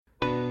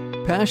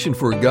passion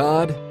for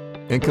God,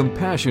 and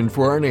compassion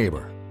for our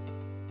neighbor.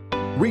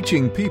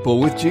 Reaching people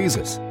with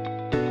Jesus.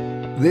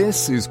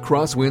 This is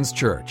Crosswinds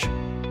Church.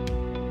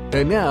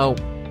 And now,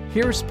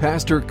 here's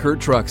Pastor Kurt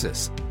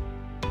Truxas.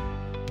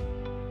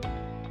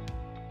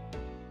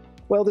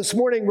 Well, this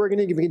morning we're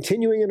going to be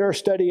continuing in our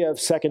study of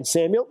 2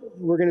 Samuel.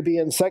 We're going to be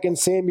in 2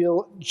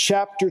 Samuel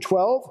chapter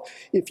 12.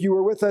 If you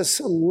were with us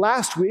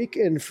last week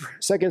in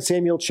 2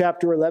 Samuel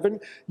chapter 11,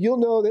 you'll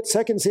know that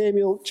 2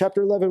 Samuel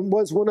chapter 11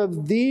 was one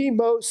of the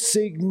most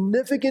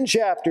significant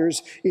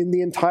chapters in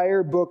the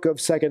entire book of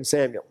 2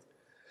 Samuel.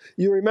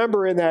 You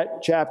remember in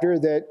that chapter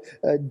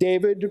that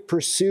David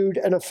pursued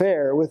an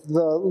affair with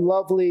the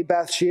lovely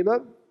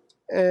Bathsheba.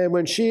 And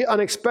when she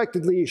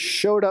unexpectedly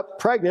showed up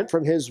pregnant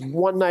from his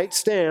one-night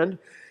stand,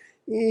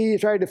 he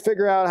tried to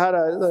figure out how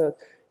to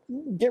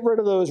get rid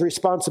of those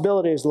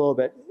responsibilities a little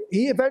bit.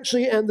 He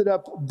eventually ended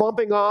up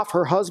bumping off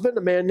her husband,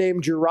 a man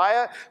named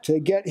Uriah,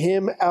 to get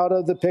him out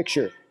of the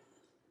picture.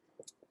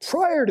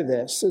 Prior to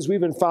this, as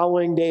we've been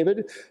following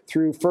David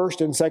through 1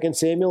 and 2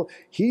 Samuel,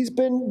 he's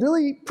been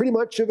really pretty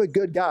much of a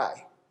good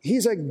guy.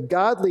 He's a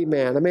godly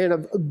man, a man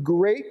of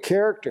great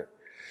character,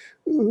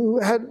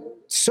 who had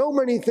so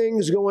many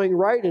things going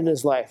right in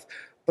his life.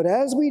 But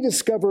as we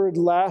discovered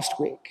last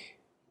week,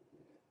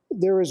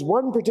 there was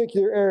one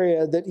particular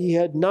area that he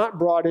had not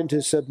brought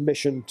into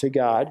submission to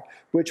God,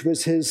 which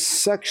was his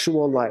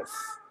sexual life.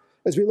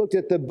 As we looked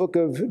at the book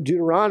of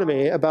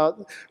Deuteronomy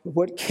about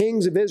what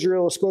kings of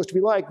Israel are supposed to be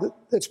like,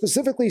 it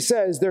specifically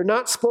says they're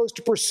not supposed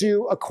to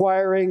pursue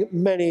acquiring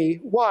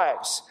many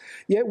wives.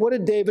 Yet what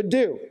did David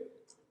do?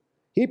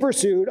 He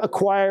pursued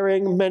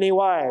acquiring many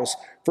wives.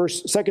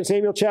 2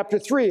 Samuel chapter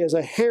 3 is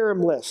a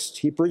harem list.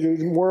 He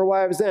pursued more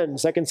wives then.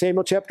 2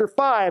 Samuel chapter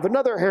 5,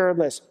 another harem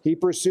list. He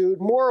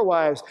pursued more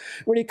wives.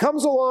 When he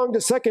comes along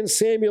to 2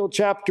 Samuel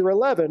chapter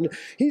 11,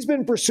 he's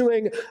been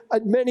pursuing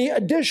many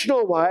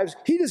additional wives.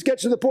 He just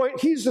gets to the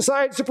point, he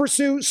decides to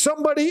pursue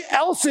somebody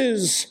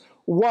else's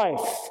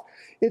wife.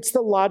 It's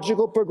the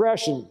logical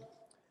progression.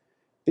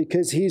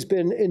 Because he's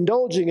been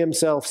indulging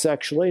himself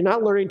sexually,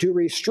 not learning to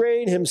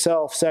restrain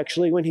himself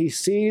sexually. When he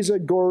sees a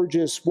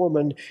gorgeous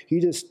woman, he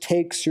just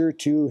takes her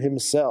to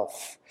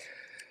himself.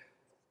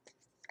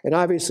 And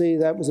obviously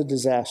that was a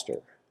disaster.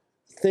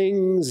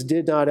 Things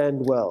did not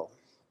end well.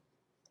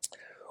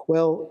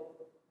 Well,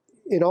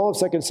 in all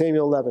of 2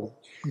 Samuel 11,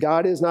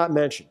 God is not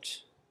mentioned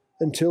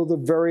until the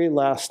very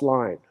last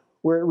line,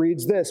 where it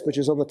reads this, which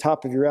is on the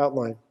top of your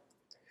outline.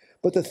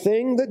 But the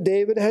thing that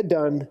David had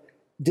done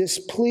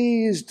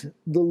displeased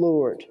the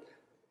Lord.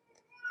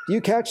 Do you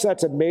catch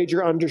that's a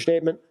major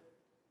understatement?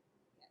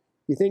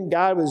 You think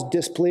God was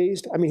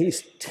displeased? I mean,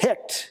 he's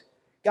ticked.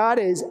 God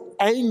is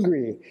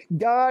angry.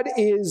 God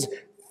is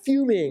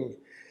fuming.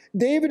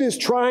 David is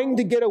trying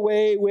to get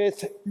away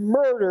with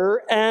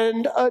murder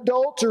and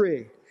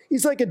adultery.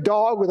 He's like a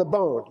dog with a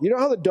bone. You know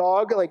how the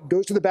dog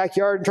goes to the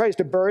backyard and tries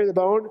to bury the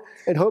bone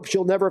and hopes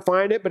you'll never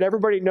find it, but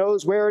everybody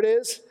knows where it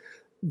is?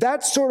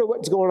 That's sort of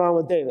what's going on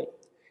with David.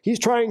 He's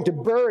trying to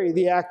bury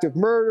the act of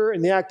murder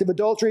and the act of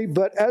adultery,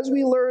 but as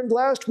we learned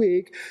last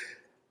week,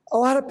 a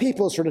lot of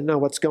people sort of know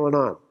what's going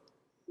on.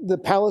 The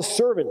palace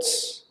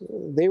servants,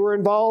 they were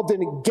involved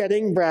in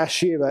getting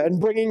Bathsheba and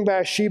bringing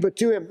Bathsheba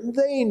to him.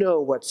 They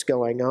know what's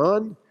going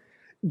on.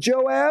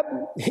 Joab,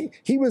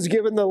 he was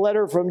given the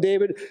letter from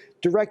David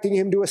directing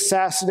him to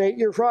assassinate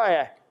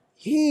Uriah.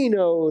 He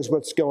knows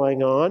what's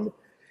going on.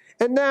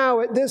 And now,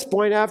 at this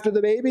point, after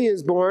the baby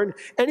is born,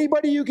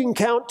 anybody you can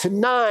count to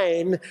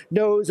 9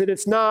 knows that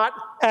it's not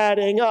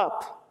adding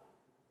up.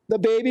 The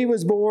baby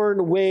was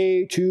born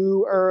way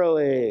too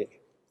early.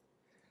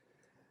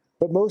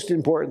 But most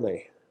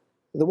importantly,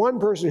 the one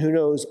person who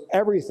knows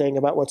everything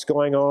about what's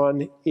going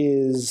on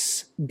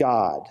is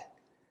God.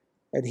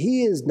 And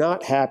he is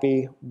not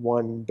happy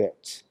one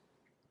bit.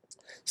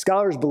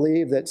 Scholars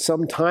believe that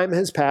some time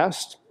has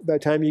passed by the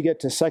time you get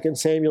to 2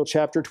 Samuel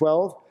chapter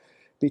 12,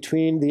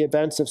 between the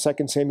events of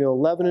 2 Samuel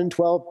 11 and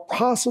 12,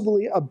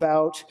 possibly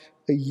about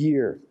a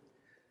year.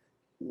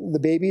 The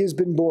baby has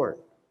been born.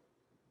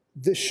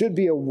 This should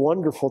be a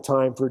wonderful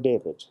time for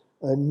David,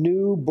 a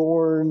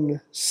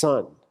newborn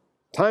son,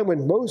 time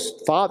when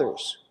most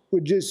fathers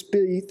would just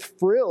be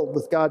thrilled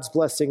with God's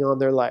blessing on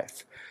their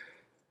life.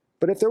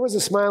 But if there was a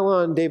smile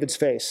on David's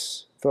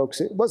face, folks,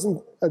 it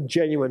wasn't a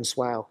genuine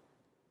smile.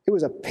 It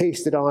was a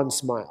pasted-on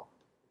smile.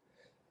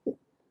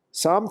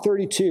 Psalm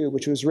 32,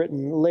 which was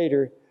written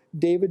later,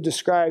 David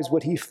describes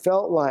what he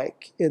felt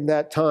like in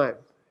that time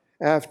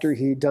after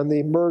he'd done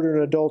the murder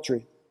and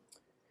adultery.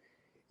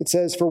 It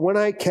says, "For when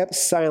I kept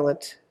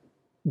silent,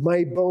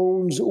 my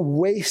bones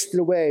wasted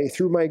away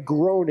through my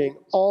groaning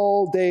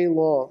all day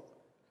long.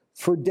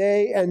 For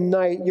day and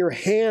night your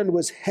hand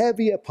was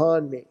heavy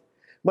upon me.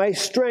 My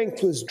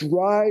strength was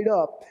dried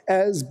up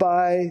as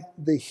by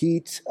the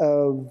heat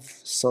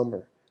of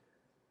summer."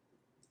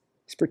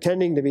 He's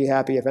pretending to be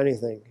happy, if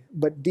anything,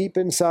 but deep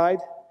inside,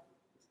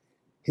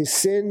 his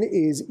sin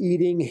is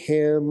eating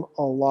him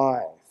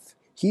alive.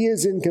 He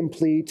is in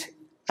complete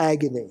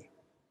agony.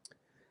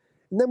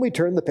 And then we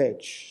turn the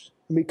page.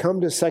 And we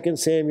come to 2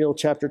 Samuel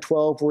chapter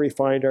 12, where we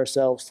find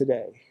ourselves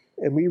today.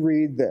 And we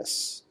read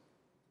this.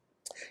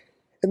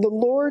 And the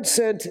Lord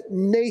sent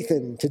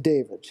Nathan to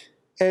David,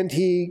 and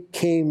he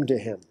came to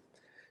him.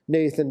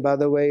 Nathan, by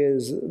the way,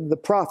 is the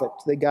prophet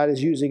that God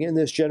is using in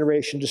this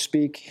generation to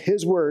speak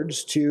his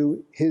words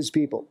to his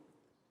people.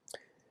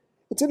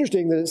 It's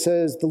interesting that it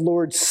says the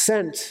Lord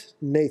sent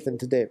Nathan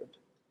to David.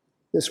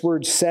 This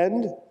word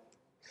send,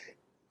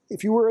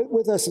 if you were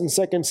with us in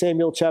 2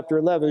 Samuel chapter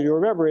 11, you'll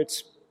remember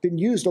it's been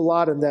used a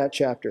lot in that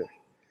chapter.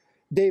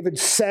 David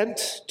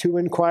sent to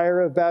inquire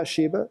of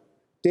Bathsheba.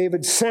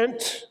 David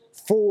sent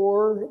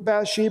for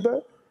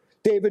Bathsheba.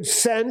 David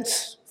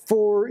sent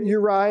for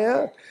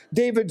Uriah.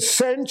 David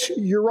sent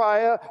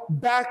Uriah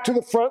back to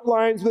the front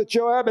lines with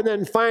Joab. And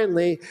then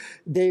finally,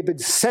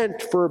 David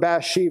sent for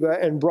Bathsheba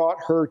and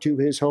brought her to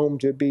his home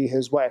to be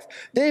his wife.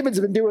 David's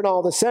been doing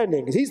all the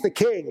sending because he's the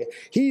king.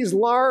 He's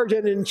large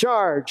and in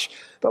charge.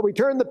 But we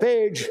turn the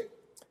page.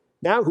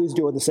 Now who's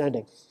doing the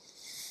sending?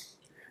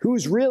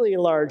 Who's really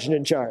large and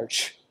in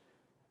charge?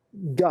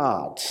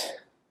 God.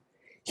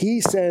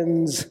 He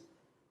sends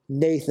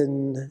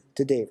Nathan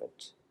to David.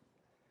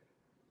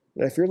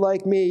 And if you're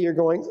like me, you're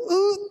going,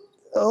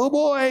 oh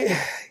boy,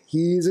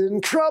 he's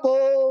in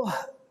trouble.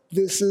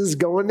 This is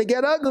going to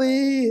get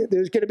ugly.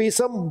 There's going to be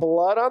some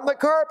blood on the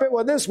carpet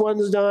when this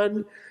one's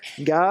done.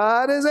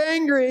 God is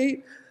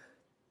angry.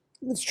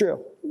 It's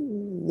true.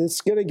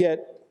 It's going to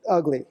get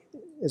ugly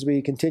as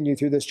we continue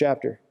through this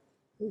chapter.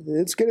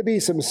 It's going to be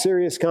some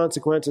serious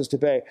consequences to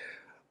pay.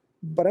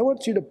 But I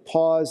want you to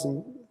pause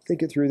and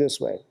think it through this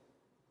way.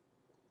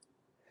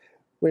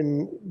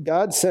 When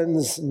God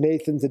sends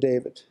Nathan to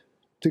David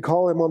to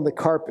call him on the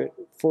carpet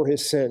for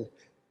his sin,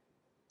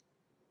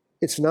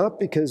 it's not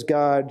because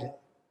God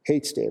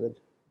hates David.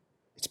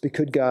 It's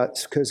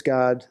because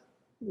God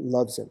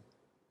loves him.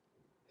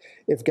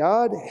 If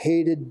God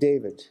hated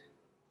David,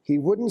 he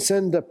wouldn't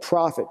send a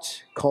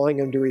prophet calling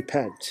him to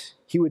repent.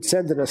 He would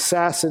send an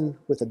assassin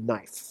with a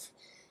knife.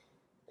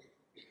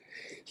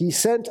 He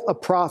sent a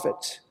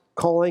prophet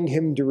calling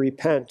him to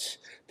repent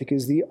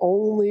because the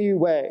only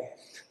way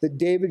that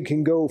David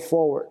can go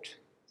forward,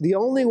 the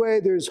only way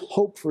there's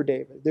hope for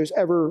David, there's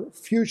ever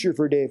future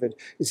for David,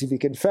 is if he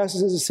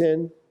confesses his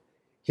sin,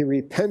 he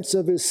repents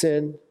of his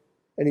sin,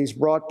 and he's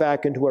brought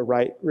back into a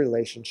right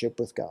relationship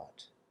with God.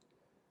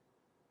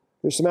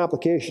 There's some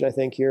application, I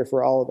think, here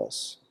for all of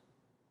us.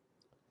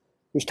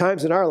 There's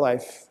times in our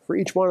life, for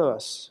each one of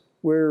us,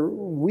 where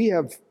we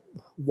have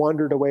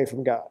wandered away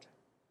from God,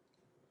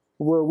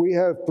 where we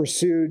have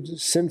pursued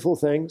sinful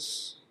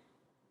things.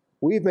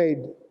 We've made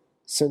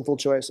sinful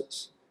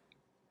choices.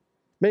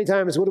 Many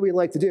times, what do we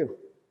like to do?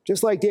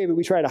 Just like David,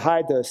 we try to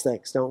hide those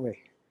things, don't we?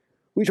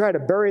 We try to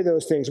bury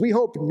those things. We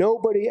hope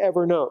nobody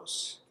ever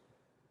knows.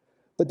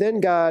 But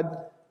then God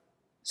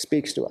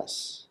speaks to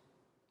us.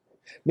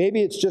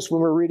 Maybe it's just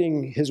when we're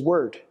reading his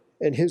word,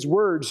 and his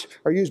words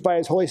are used by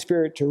his Holy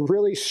Spirit to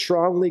really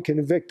strongly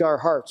convict our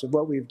hearts of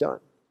what we've done.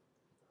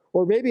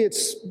 Or maybe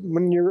it's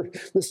when you're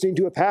listening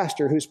to a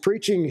pastor who's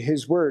preaching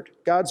his word,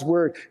 God's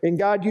word, and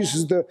God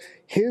uses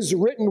his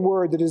written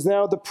word that is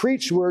now the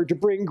preached word to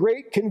bring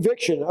great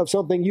conviction of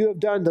something you have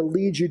done to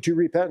lead you to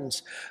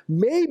repentance.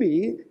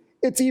 Maybe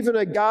it's even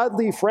a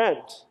godly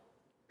friend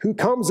who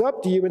comes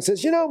up to you and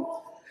says,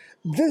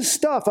 this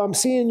stuff I'm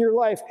seeing in your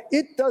life,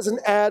 it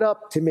doesn't add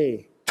up to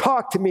me.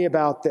 Talk to me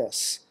about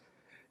this.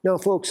 Now,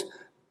 folks,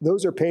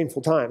 those are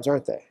painful times,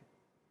 aren't they?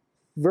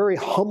 Very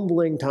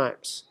humbling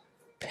times.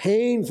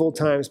 Painful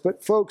times,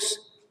 but folks,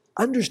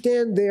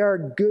 understand they are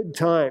good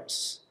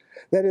times.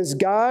 That is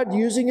God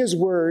using his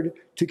word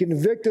to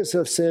convict us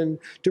of sin,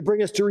 to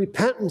bring us to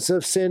repentance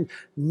of sin,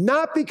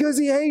 not because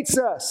he hates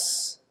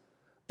us,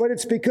 but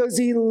it's because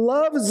he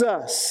loves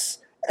us.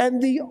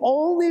 And the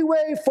only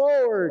way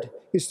forward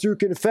is through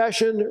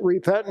confession,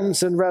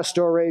 repentance, and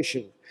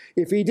restoration.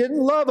 If he didn't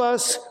love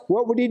us,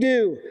 what would he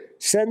do?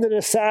 Send an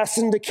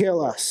assassin to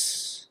kill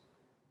us.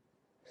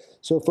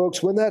 So,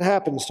 folks, when that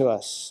happens to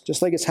us,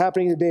 just like it's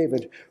happening to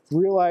David,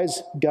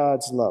 realize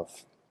God's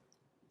love.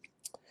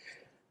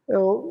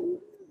 Now,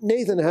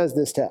 Nathan has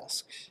this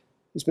task.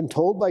 He's been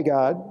told by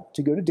God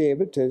to go to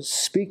David to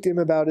speak to him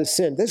about his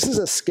sin. This is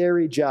a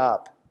scary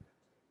job.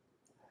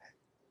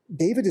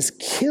 David has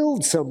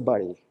killed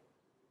somebody.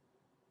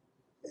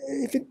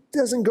 If it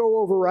doesn't go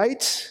over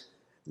right,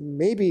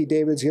 maybe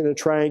David's going to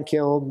try and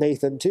kill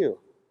Nathan too.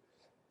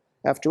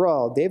 After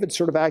all, David's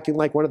sort of acting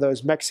like one of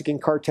those Mexican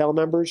cartel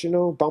members,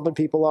 bumping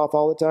people off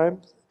all the time.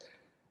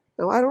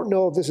 Now, I don't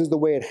know if this is the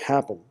way it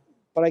happened,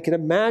 but I can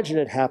imagine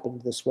it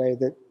happened this way,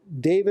 that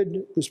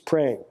David was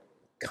praying,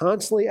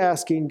 constantly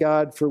asking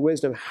God for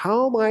wisdom.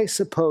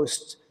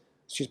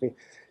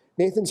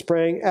 Nathan's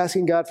praying,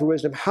 asking God for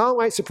wisdom. How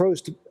am I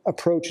supposed to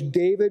approach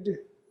David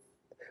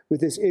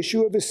with this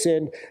issue of his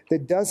sin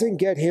that doesn't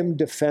get him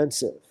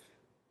defensive,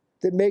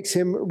 that makes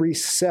him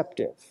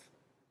receptive?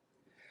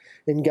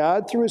 And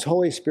God, through his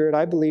Holy Spirit,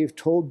 I believe,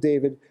 told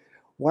David,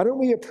 why don't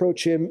we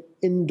approach him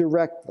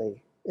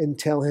indirectly and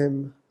tell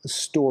him a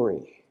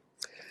story?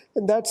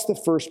 And that's the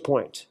first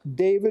point.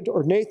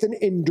 Nathan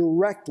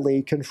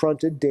indirectly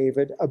confronted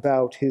David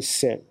about his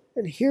sin.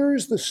 And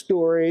here's the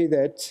story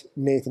that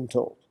Nathan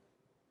told.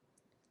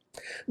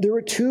 There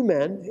were two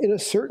men in a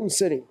certain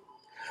city,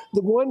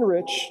 the one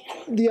rich,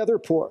 the other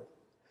poor.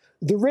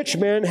 The rich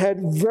man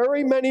had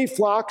very many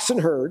flocks and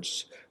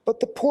herds,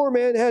 but the poor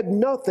man had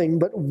nothing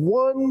but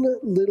one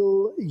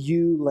little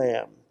ewe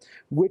lamb,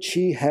 which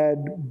he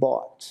had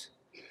bought.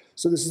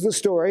 So this is the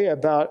story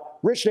about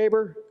rich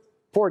neighbor,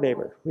 poor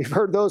neighbor. We've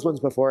heard those ones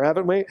before,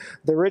 haven't we?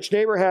 The rich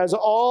neighbor has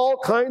all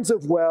kinds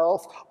of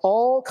wealth,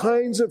 all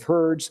kinds of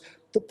herds.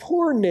 The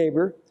poor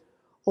neighbor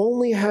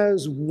only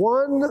has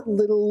one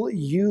little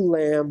ewe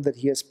lamb that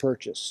he has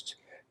purchased.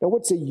 Now,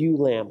 what's a ewe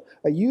lamb?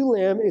 A ewe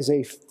lamb is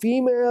a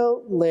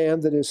female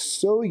lamb that is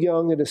so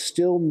young it is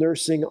still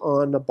nursing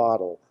on a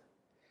bottle.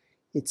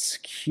 It's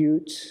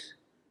cute,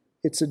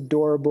 it's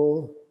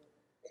adorable,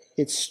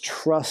 it's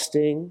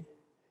trusting.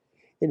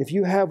 And if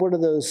you have one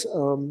of those,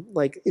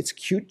 it's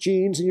cute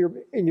genes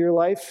in your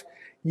life,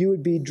 you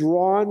would be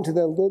drawn to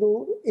that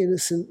little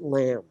innocent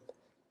lamb.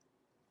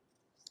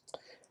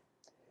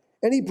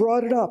 And he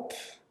brought it up,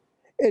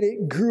 and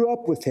it grew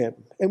up with him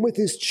and with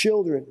his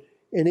children.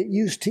 And it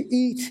used to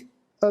eat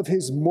of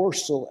his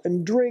morsel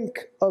and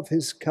drink of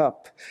his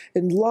cup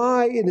and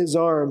lie in his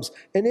arms.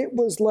 And it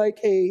was like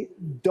a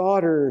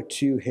daughter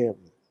to him.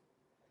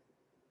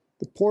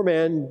 The poor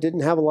man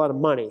didn't have a lot of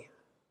money,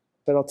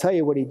 but I'll tell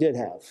you what he did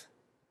have: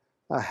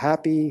 a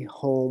happy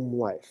home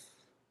life.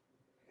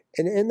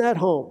 And in that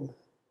home,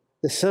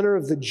 the center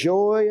of the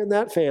joy in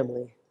that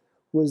family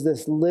was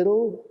this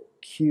little,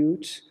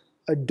 cute,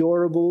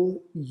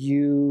 adorable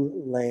ewe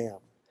lamb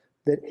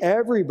that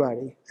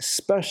everybody,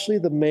 especially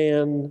the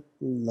man,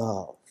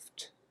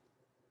 loved.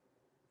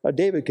 Now,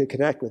 David could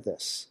connect with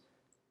this.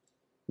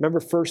 Remember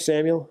 1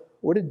 Samuel?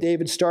 What did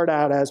David start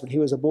out as when he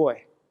was a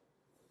boy?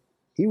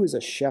 He was a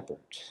shepherd.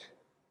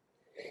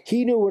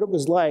 He knew what it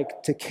was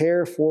like to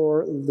care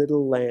for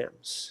little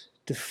lambs,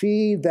 to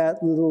feed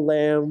that little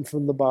lamb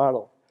from the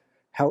bottle.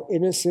 How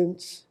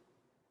innocent,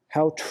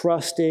 how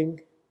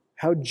trusting,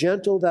 how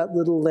gentle that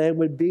little lamb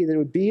would be, that it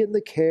would be in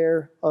the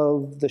care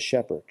of the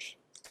shepherd.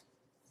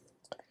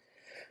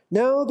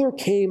 Now there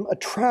came a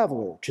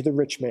traveler to the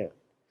rich man.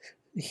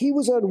 He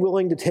was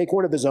unwilling to take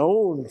one of his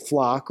own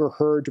flock or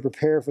herd to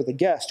prepare for the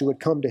guest who had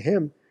come to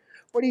him,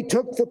 but he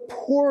took the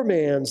poor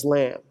man's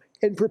lamb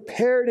and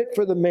prepared it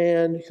for the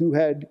man who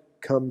had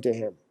come to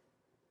him.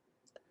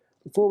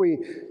 Before we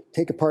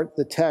take apart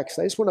the text,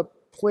 I just want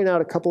to point out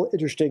a couple of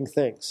interesting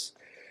things.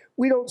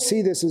 We don't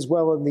see this as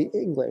well in the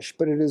English,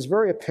 but it is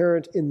very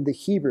apparent in the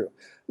Hebrew.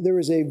 There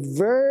is a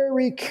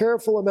very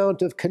careful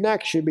amount of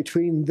connection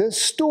between this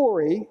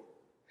story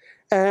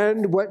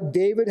and what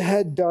David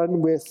had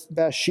done with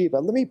Bathsheba.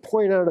 Let me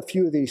point out a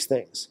few of these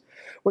things.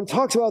 When it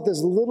talks about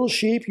this little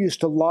sheep used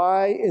to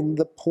lie in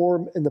the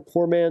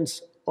poor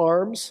man's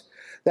arms,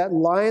 that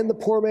lie in the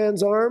poor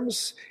man's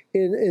arms,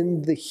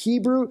 in the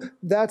Hebrew,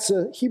 that's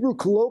a Hebrew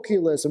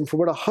colloquialism for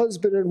what a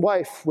husband and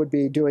wife would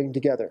be doing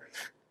together,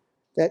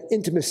 that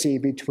intimacy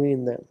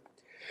between them.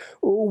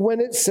 When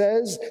it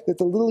says that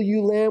the little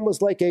ewe lamb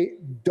was like a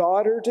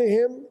daughter to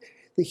him,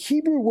 the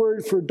Hebrew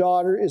word for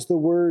daughter is the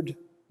word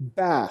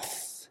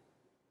Bath.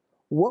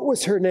 What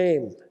was her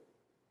name?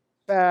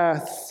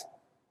 Bathsheba.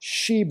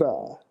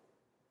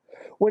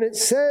 When it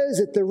says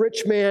that the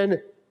rich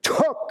man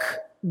took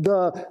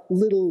the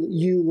little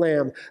ewe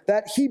lamb,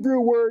 that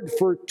Hebrew word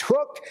for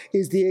took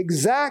is the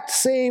exact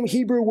same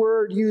Hebrew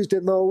word used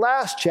in the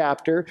last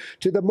chapter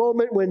to the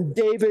moment when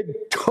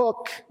David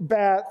took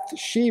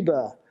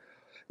Bathsheba.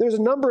 There's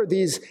a number of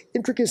these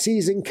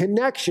intricacies and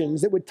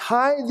connections that would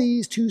tie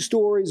these two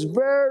stories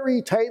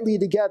very tightly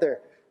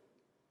together.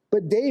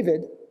 But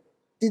David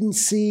didn't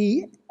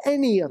see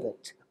any of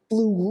it,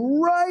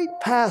 blew right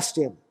past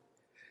him.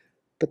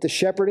 But the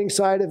shepherding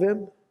side of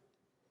him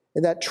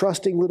and that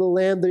trusting little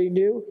lamb that he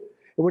knew,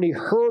 and when he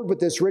heard what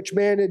this rich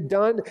man had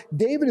done,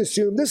 David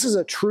assumed this is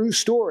a true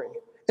story.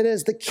 And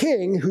as the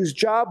king, whose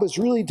job was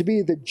really to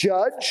be the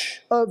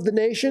judge of the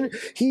nation,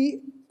 he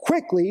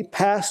quickly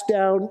passed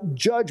down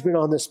judgment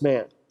on this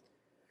man.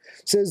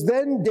 It says,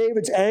 then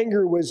David's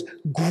anger was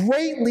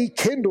greatly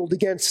kindled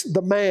against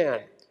the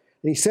man.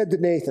 And he said to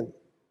Nathan,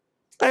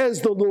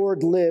 as the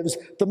Lord lives,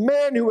 the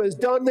man who has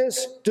done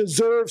this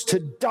deserves to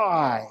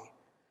die.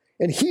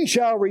 And he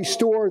shall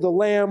restore the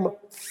lamb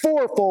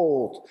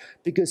fourfold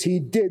because he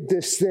did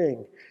this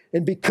thing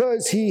and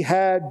because he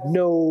had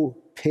no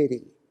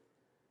pity.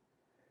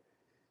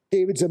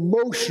 David's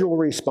emotional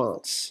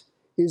response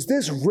is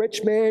this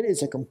rich man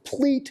is a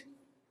complete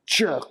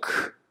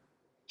jerk.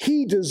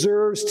 He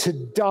deserves to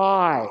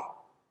die.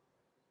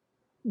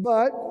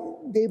 But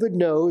David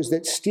knows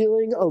that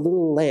stealing a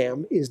little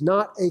lamb is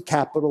not a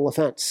capital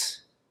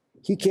offense.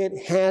 He can't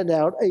hand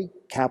out a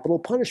capital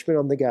punishment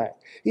on the guy.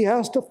 He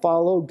has to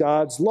follow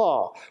God's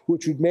law,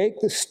 which would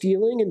make the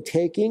stealing and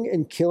taking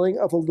and killing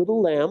of a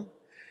little lamb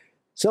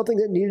something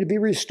that needed to be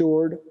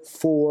restored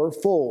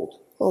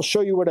fourfold. I'll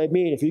show you what I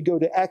mean. If you go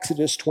to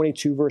Exodus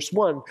 22, verse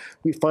 1,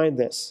 we find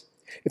this.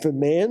 If a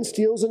man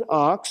steals an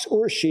ox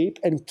or a sheep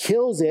and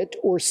kills it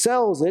or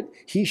sells it,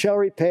 he shall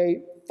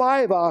repay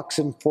 5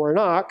 oxen for an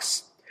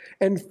ox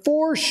and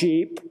 4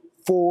 sheep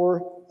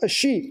for a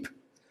sheep.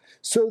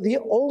 So the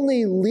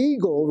only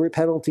legal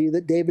penalty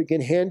that David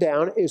can hand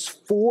down is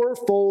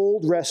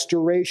 4-fold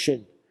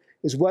restoration,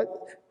 is what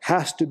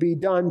has to be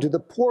done to the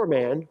poor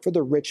man for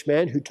the rich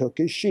man who took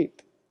his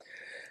sheep.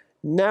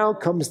 Now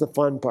comes the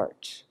fun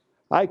part.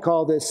 I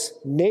call this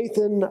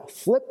Nathan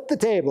flipped the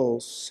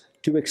tables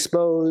to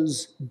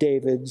expose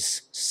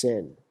David's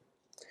sin.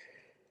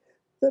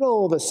 Then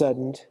all of a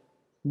sudden,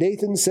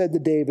 Nathan said to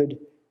David,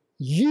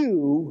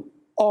 "You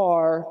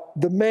are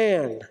the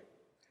man."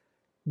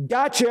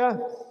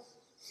 Gotcha.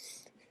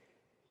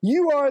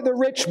 You are the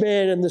rich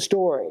man in the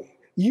story.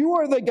 You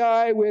are the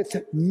guy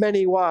with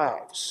many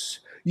wives.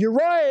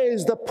 Uriah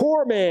is the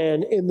poor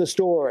man in the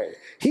story.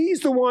 He's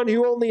the one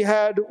who only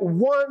had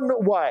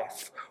one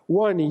wife,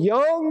 one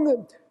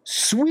young,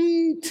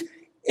 sweet,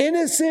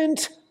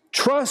 innocent,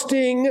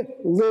 trusting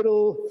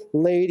little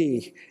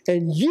lady.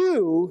 And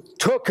you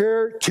took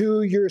her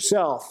to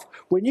yourself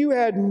when you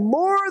had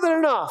more than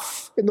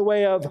enough in the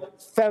way of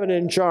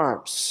feminine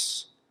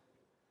charms.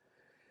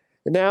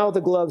 And now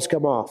the gloves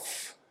come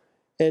off.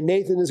 And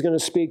Nathan is going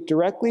to speak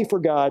directly for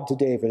God to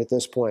David at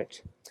this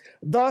point.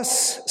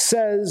 "Thus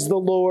says the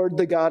Lord,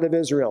 the God of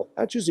Israel."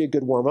 That's usually a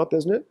good warm-up,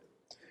 isn't it?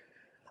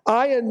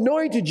 "I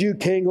anointed you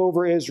king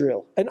over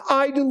Israel, and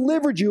I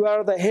delivered you out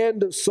of the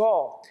hand of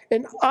Saul.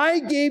 And I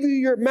gave you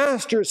your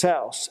master's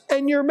house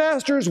and your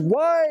master's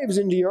wives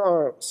into your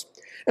arms.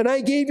 And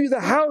I gave you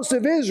the house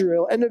of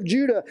Israel and of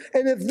Judah.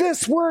 And if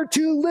this were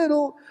too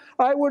little,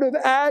 I would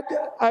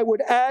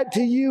add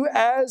to you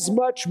as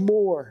much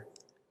more."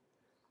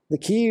 The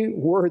key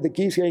word that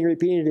keeps getting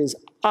repeated is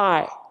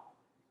I.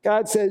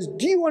 God says,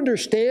 do you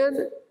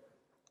understand?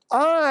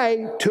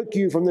 I took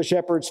you from the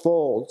shepherd's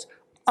folds.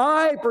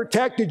 I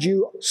protected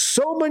you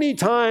so many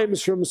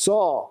times from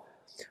Saul.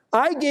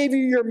 I gave you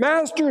your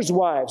master's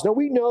wives. Now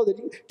we know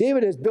that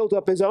David has built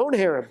up his own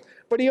harem,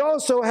 but he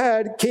also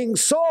had King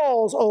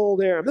Saul's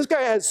old harem. This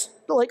guy has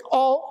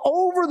all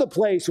over the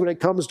place when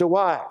it comes to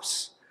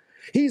wives.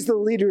 He's the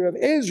leader of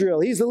Israel.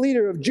 He's the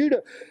leader of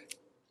Judah.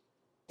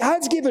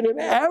 God's given him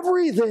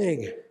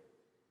everything.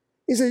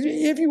 He says,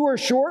 if you were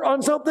short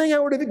on something, I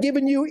would have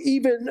given you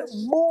even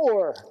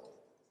more.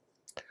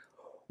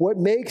 What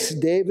makes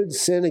David's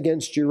sin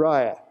against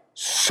Uriah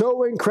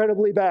so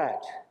incredibly bad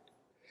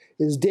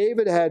is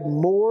David had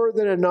more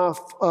than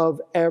enough of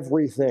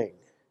everything.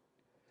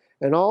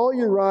 And all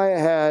Uriah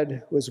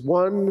had was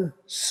one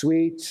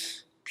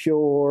sweet,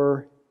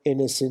 pure,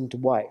 innocent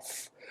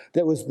wife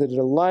that was the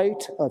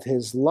delight of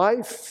his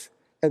life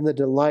and the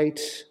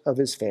delight of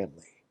his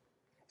family.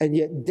 And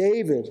yet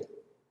David,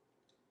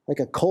 like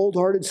a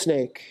cold-hearted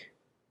snake,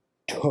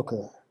 took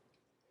her.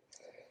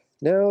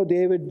 Now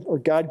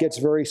God gets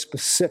very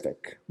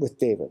specific with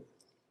David.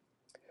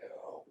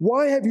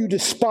 "Why have you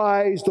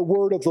despised the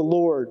word of the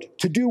Lord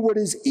to do what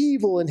is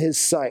evil in his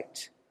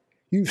sight?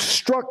 You've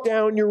struck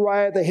down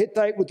Uriah the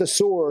Hittite with the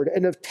sword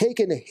and have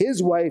taken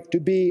his wife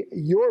to be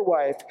your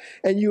wife,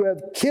 and you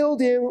have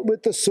killed him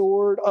with the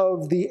sword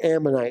of the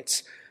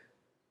Ammonites."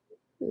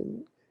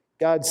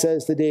 God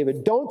says to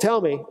David, "Don't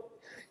tell me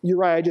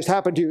Uriah just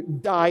happened to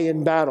die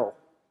in battle.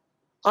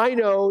 I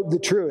know the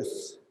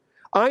truth.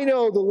 I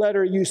know the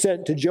letter you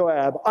sent to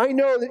Joab. I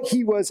know that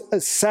he was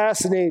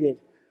assassinated.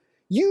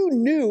 You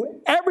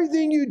knew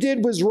everything you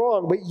did was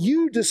wrong, but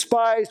you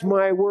despised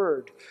my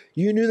word.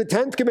 You knew the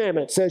 10th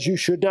commandment says you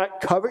should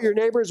not covet your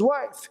neighbor's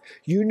wife.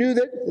 You knew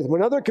that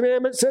another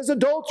commandment says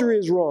adultery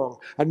is wrong.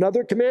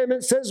 Another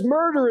commandment says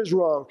murder is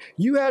wrong.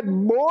 You had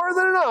more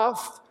than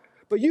enough,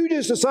 but you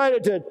just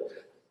decided to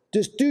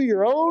just do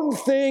your own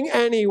thing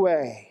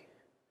anyway."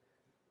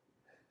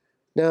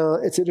 Now,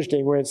 it's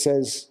interesting where it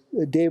says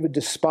David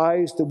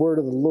despised the word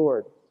of the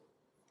Lord.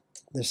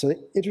 There's some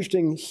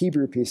interesting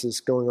Hebrew pieces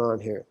going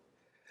on here.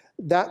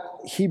 That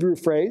Hebrew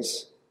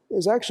phrase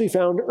is actually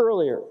found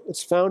earlier.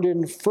 It's found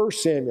in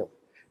 1 Samuel.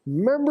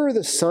 Remember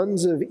the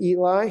sons of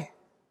Eli?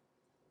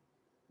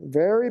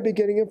 Very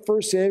beginning of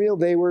 1 Samuel,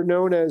 they were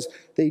known as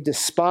they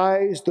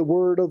despised the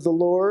word of the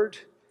Lord.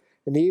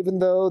 And even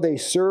though they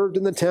served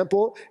in the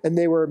temple and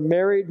they were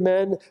married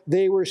men,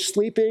 they were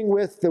sleeping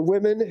with the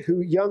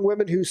young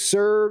women who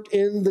served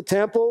in the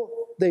temple.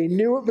 They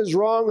knew it was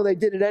wrong and they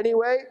did it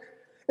anyway.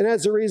 And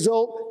as a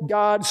result,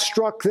 God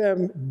struck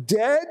them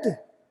dead.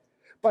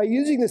 By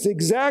using this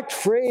exact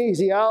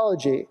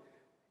phraseology,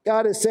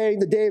 God is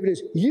saying to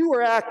David you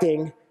are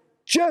acting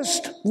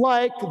just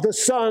like the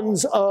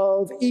sons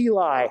of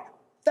Eli.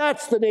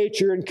 That's the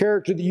nature and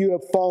character that you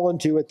have fallen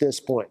to at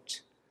this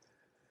point.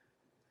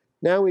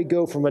 Now we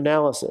go from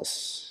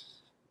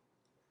analysis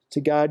to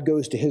God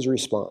goes to his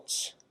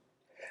response.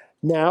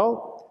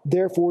 "Now,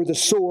 therefore, the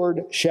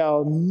sword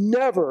shall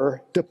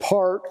never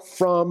depart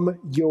from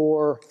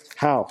your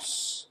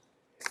house."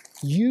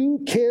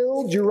 You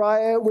killed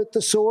Uriah with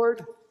the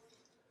sword.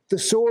 The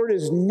sword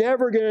is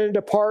never going to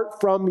depart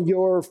from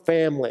your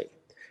family.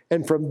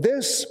 And from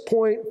this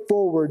point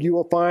forward, you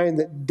will find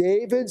that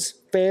David's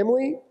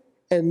family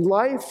and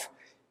life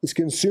is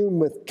consumed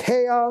with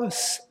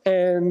chaos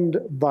and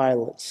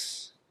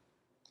violence.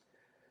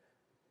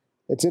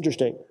 It's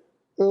interesting.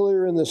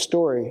 Earlier in the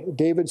story,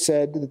 David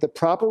said that the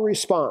proper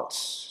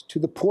response to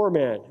the poor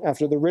man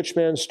after the rich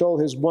man stole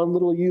his one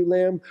little ewe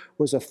lamb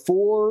was a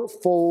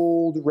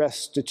fourfold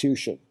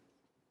restitution.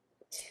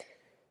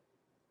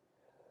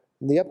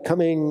 In the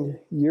upcoming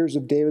years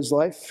of David's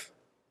life,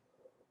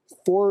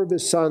 4 of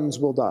his sons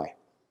will die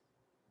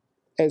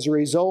as a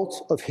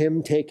result of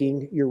him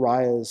taking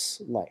Uriah's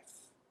life.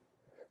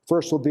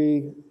 First will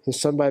be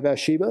his son by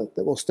Bathsheba,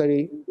 that we'll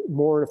study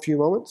more in a few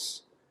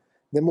moments.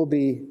 Then will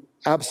be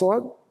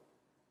Absalom.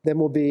 Then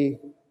will be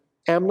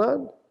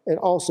Amnon, and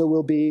also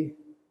will be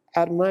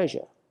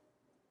Adonijah.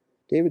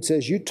 David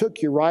says, you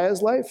took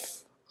Uriah's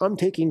life, I'm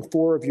taking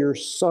 4 of your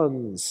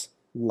sons'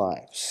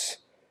 lives.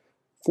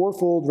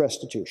 Fourfold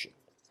restitution.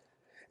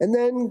 And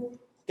then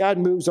God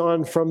moves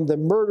on from the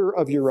murder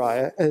of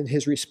Uriah and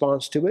his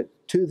response to it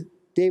to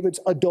David's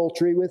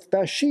adultery with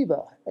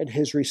Bathsheba and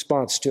his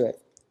response to it.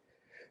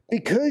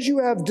 Because you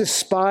have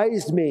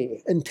despised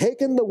me and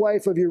taken the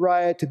wife of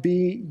Uriah to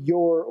be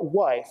your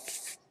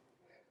wife,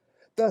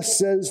 thus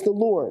says the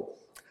Lord,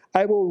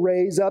 I will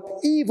raise up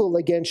evil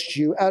against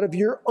you out of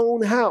your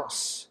own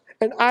house,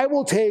 and I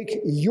will take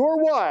your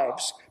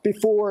wives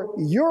before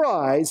your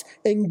eyes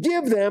and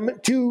give them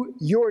to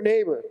your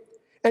neighbor.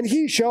 And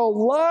he shall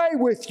lie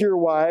with your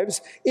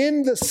wives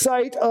in the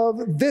sight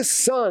of this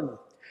sun.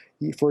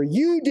 For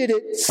you did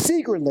it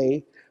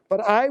secretly, but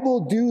I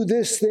will do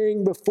this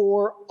thing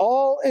before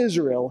all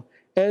Israel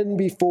and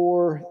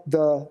before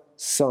the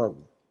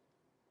sun.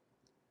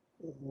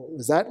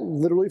 Was that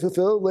literally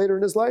fulfilled later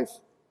in his life?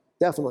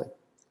 Definitely.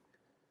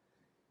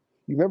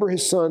 You remember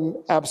his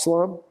son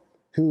Absalom,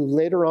 who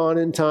later on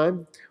in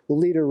time will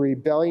lead a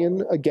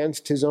rebellion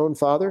against his own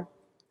father?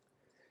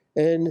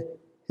 And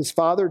his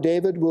father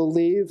David will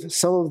leave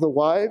some of the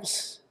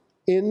wives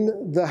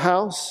in the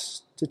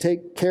house to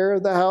take care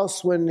of the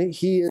house when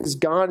he is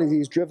gone and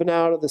he's driven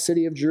out of the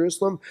city of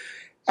Jerusalem.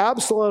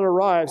 Absalom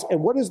arrives,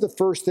 and what is the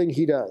first thing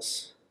he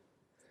does?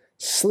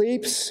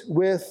 Sleeps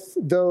with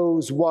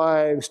those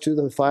wives to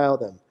defile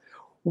them.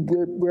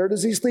 Where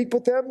does he sleep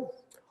with them?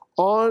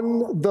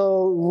 On the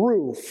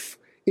roof,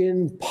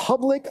 in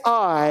public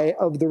eye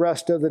of the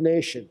rest of the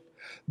nation.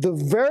 The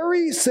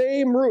very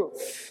same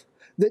roof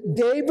that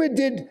David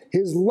did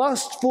his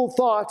lustful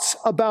thoughts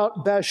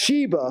about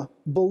Bathsheba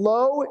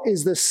below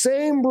is the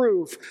same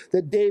roof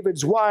that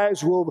David's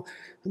wives will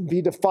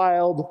be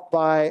defiled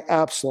by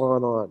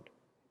Absalom on.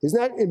 Isn't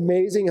that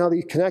amazing how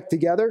they connect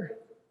together?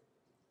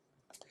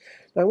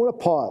 Now, I want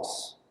to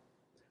pause.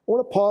 I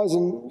want to pause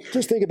and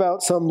just think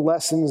about some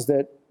lessons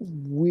that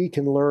we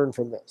can learn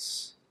from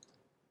this.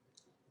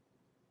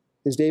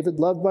 Is David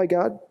loved by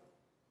God?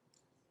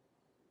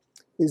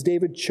 Is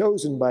David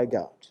chosen by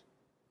God?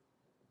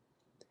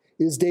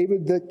 Is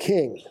David the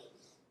king?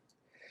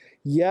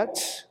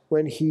 Yet,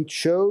 when he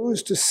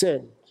chose to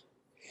sin,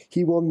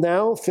 he will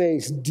now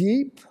face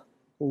deep,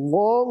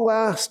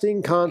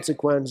 long-lasting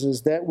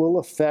consequences that will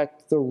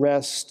affect the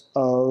rest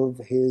of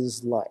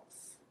his life.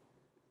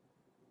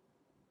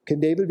 Can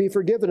David be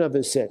forgiven of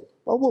his sin?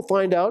 Well, we'll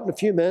find out in a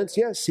few minutes.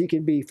 Yes, he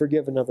can be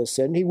forgiven of his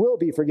sin. He will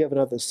be forgiven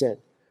of his sin.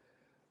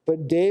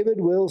 But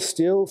David will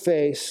still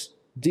face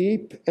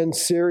deep and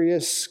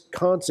serious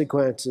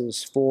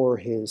consequences for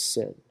his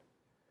sin.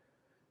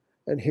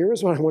 And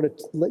here's what I want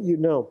to let you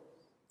know.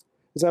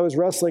 As I was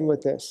wrestling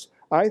with this,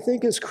 I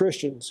think as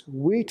Christians,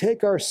 we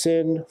take our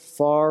sin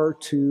far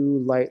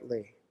too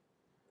lightly.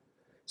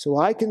 So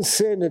I can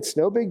sin, it's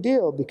no big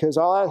deal because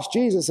I'll ask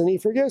Jesus and he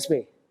forgives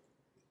me.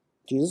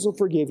 Jesus will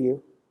forgive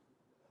you,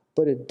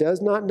 but it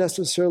does not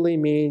necessarily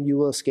mean you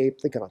will escape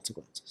the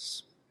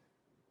consequences.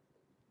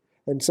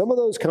 And some of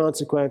those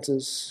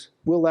consequences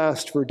will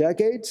last for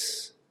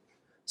decades.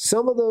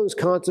 Some of those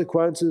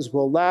consequences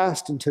will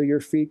last until your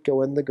feet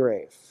go in the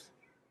grave.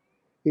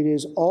 It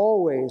is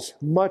always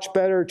much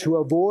better to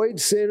avoid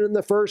sin in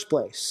the first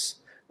place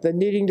than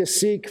needing to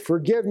seek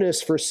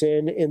forgiveness for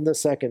sin in the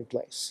second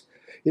place.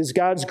 Is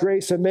God's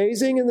grace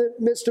amazing in the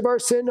midst of our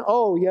sin?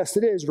 Oh, yes,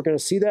 it is. We're going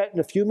to see that in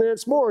a few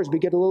minutes more as we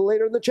get a little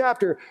later in the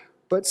chapter.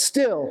 But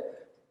still,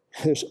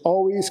 there's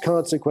always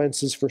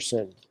consequences for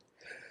sin.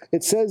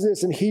 It says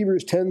this in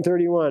Hebrews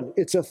 10:31.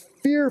 It's a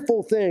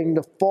fearful thing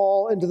to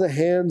fall into the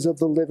hands of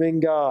the living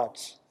God.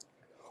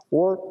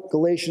 Or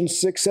Galatians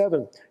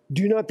 6:7.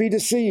 Do not be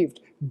deceived.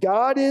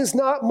 God is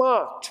not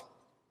mocked.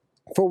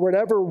 For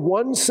whatever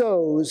one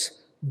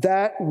sows,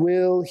 that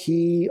will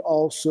he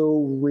also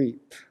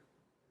reap.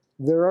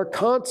 There are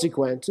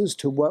consequences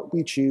to what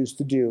we choose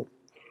to do.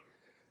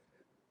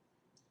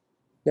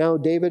 Now,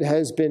 David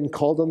has been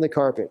called on the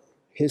carpet.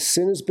 His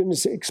sin has been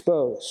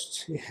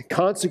exposed.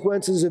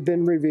 Consequences have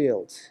been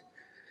revealed.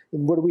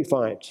 And what do we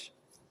find?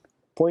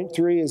 Point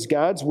 3 is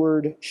God's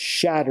word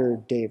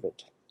shattered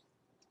David.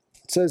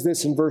 It says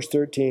this in verse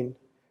 13.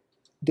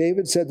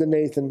 David said to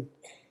Nathan,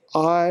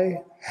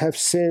 I have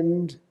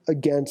sinned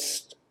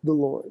against the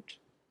Lord.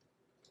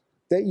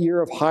 That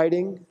year of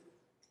hiding,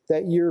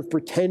 that year of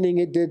pretending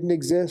it didn't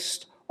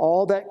exist,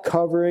 all that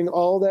covering,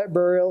 all that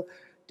burial.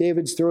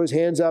 David throws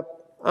hands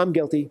up. I'm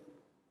guilty.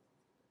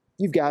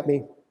 You've got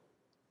me.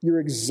 You're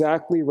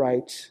exactly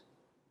right.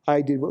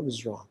 I did what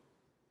was wrong.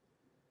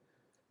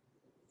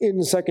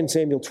 In 2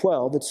 Samuel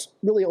 12, it's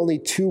really only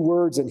 2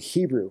 words in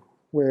Hebrew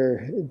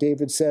where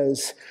David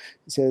says,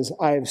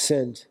 I have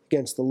sinned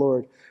against the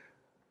Lord.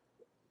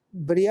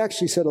 But he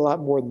actually said a lot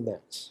more than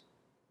that.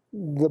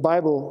 The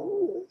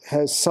Bible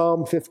has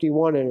Psalm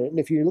 51 in it. And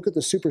if you look at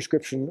the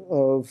superscription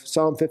of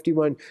Psalm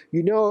 51,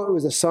 you know it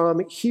was a psalm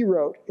he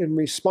wrote in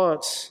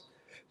response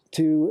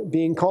to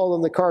being called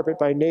on the carpet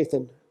by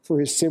Nathan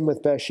for his sin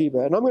with Bathsheba.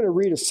 And I'm going to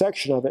read a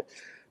section of it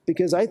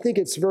because I think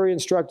it's very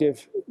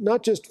instructive,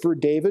 not just for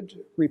David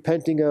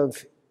repenting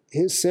of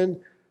his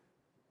sin,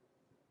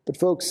 but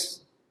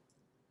folks,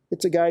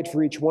 it's a guide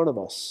for each one of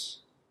us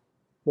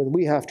when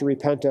we have to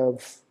repent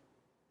of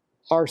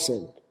our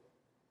sin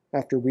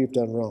after we've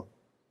done wrong.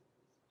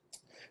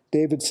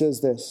 David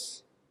says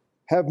this,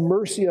 have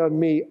mercy on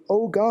me,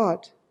 O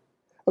God,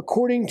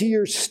 according to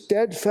your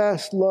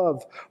steadfast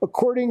love,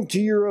 according to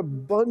your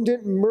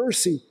abundant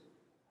mercy,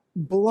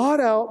 blot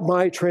out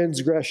my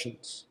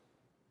transgressions.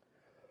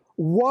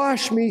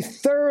 Wash me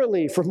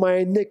thoroughly from my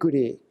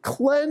iniquity.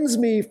 Cleanse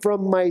me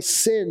from my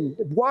sin.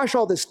 Wash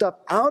all this stuff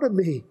out of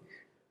me.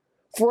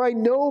 For I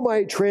know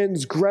my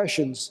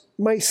transgressions.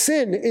 My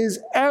sin is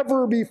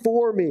ever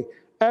before me.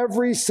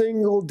 Every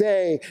single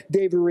day,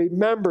 David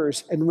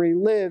remembers and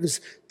relives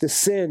the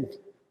sin.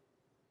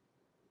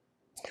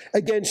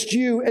 Against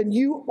you, and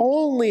you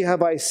only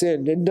have I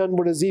sinned and done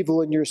what is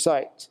evil in your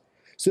sight,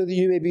 so that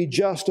you may be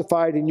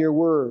justified in your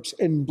words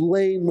and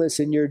blameless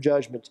in your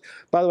judgment.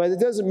 By the way, that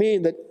doesn't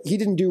mean that he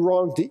didn't do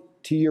wrong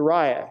to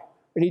Uriah,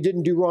 and he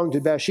didn't do wrong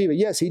to Bathsheba.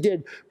 Yes, he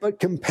did. But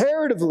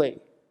comparatively,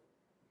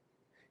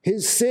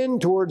 his sin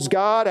towards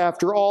God,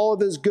 after all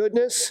of his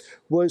goodness,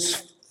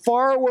 was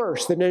far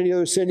worse than any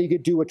other sin he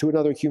could do to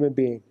another human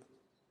being.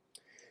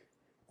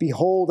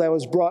 Behold, I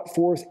was brought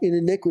forth in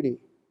iniquity,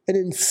 and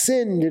in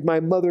sin did my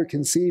mother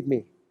conceive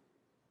me.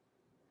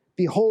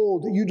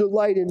 Behold, you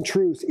delight in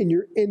truth in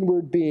your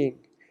inward being,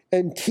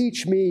 and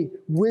teach me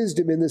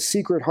wisdom in the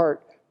secret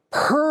heart.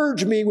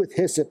 Purge me with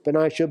hyssop, and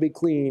I shall be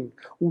clean.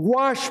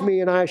 Wash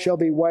me, and I shall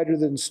be whiter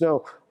than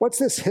snow. What's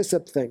this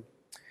hyssop thing?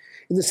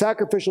 In the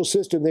sacrificial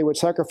system, they would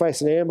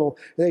sacrifice an animal,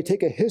 and they'd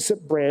take a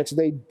hyssop branch, and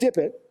they'd dip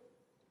it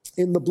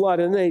in the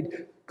blood, and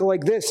they'd go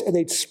like this, and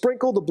they'd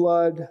sprinkle the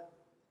blood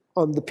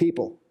on the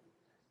people.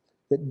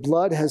 That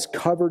blood has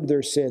covered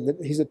their sin, that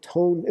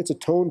it's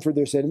atoned for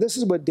their sin. And this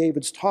is what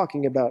David's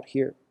talking about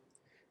here.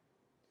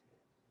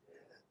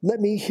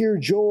 Let me hear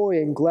joy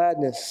and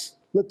gladness.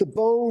 Let the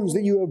bones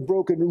that you have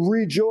broken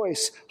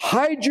rejoice.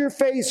 Hide your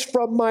face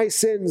from my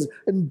sins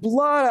and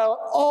blot out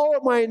all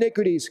of my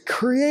iniquities.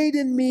 Create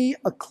in me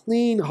a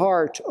clean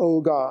heart,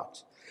 O God,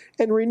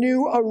 and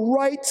renew a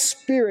right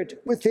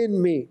spirit within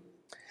me.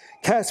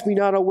 Cast me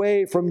not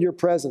away from your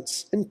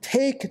presence, and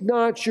take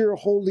not your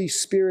Holy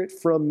Spirit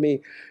from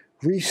me.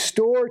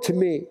 Restore to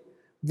me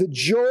the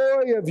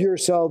joy of your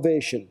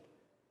salvation,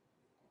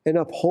 and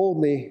uphold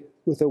me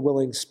with a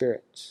willing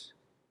spirit.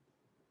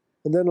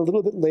 And then a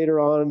little bit later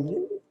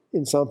on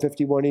in Psalm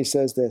 51, he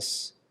says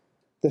this,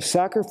 the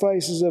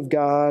sacrifices of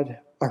God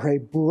are a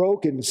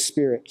broken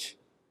spirit,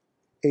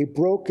 a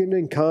broken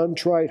and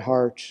contrite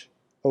heart,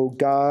 O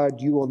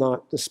God, you will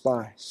not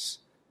despise.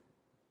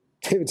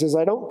 David says,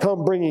 I don't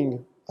come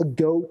bringing a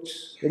goat.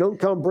 I don't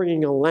come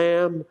bringing a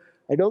lamb.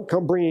 I don't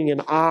come bringing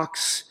an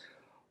ox.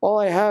 All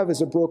I have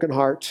is a broken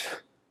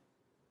heart.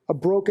 A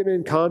broken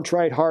and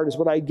contrite heart is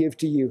what I give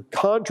to you.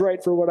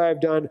 Contrite for what I've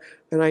done,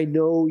 and I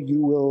know you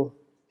will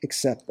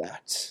accept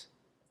that.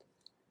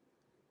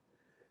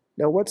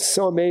 Now, what's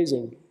so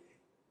amazing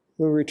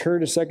when we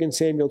return to 2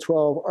 Samuel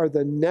 12 are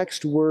the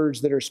next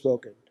words that are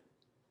spoken.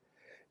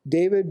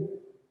 David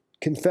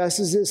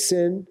confesses his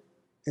sin,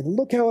 and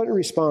look how it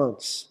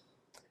responds.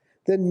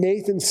 Then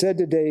Nathan said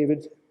to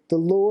David, the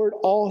Lord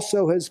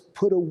also has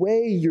put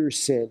away your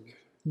sin.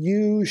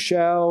 You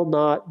shall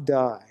not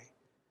die.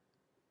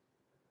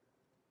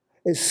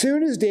 As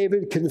soon as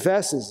David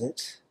confesses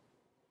it,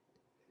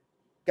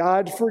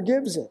 God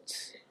forgives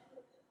it.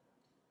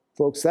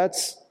 Folks,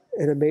 that's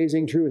an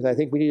amazing truth I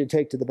think we need to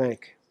take to the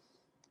bank.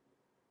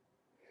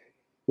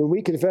 When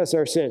we confess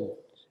our sin,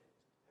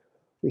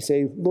 we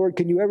say, Lord,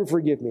 can you ever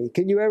forgive me?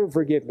 Can you ever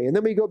forgive me? And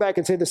then we go back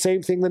and say the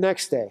same thing the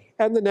next day,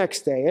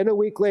 and a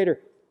week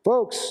later.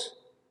 Folks,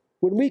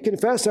 when we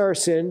confess our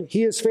sin,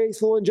 he is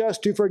faithful and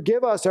just to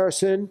forgive us our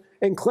sin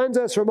and cleanse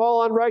us from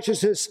all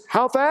unrighteousness.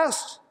 How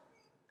fast?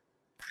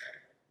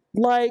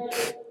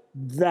 Like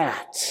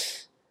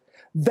that.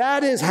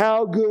 That is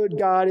how good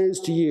God is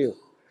to you.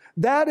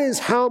 That is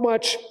how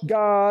much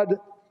God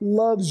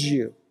loves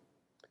you.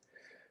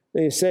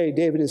 They say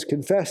David has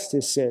confessed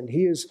his sin.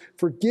 He is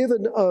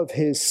forgiven of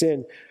his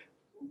sin.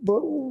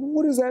 But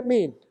what does that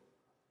mean?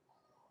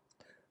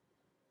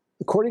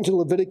 According to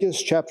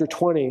Leviticus chapter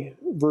 20,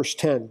 verse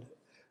 10,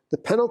 the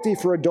penalty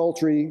for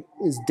adultery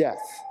is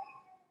death.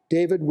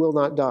 David will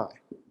not die.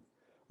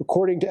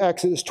 According to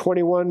Exodus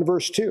 21,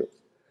 verse 2,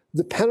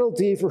 The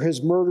penalty for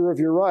his murder of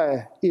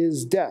Uriah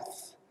is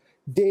death.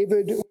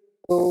 David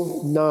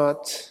will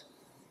not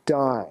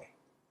die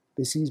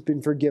because he's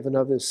been forgiven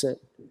of his sin.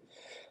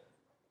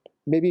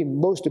 Maybe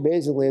most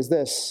amazingly is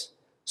this: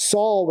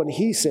 Saul, when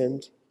he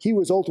sinned, he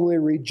was ultimately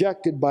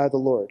rejected by the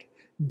Lord.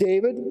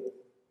 David,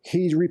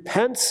 he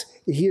repents,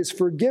 he is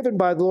forgiven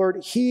by the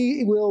Lord.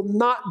 He will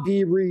not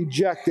be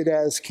rejected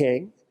as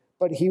king,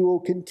 but he will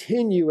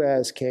continue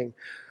as king.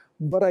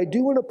 But I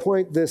do want to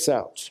point this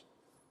out.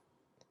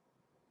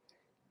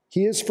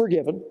 He is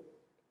forgiven.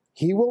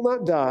 He will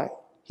not die.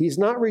 He's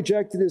not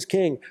rejected as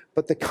king,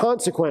 but the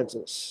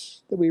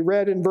consequences that we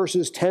read in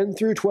verses 10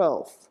 through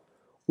 12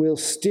 will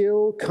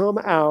still come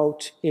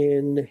out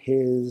in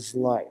his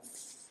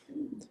life.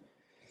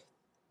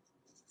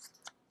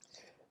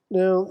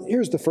 Now,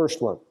 here's the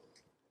first one.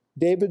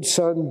 David's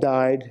son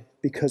died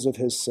because of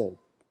his sin.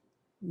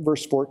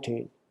 Verse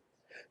 14.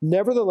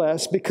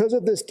 Nevertheless, because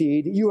of this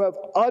deed, you have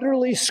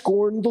utterly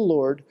scorned the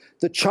Lord.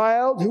 The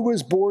child who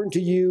was born to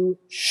you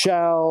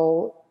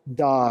shall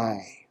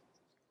die.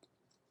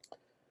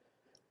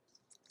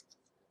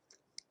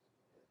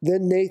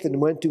 Then Nathan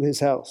went to his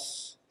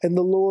house, and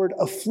the Lord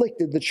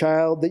afflicted the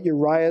child that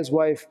Uriah's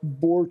wife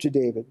bore to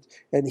David,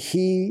 and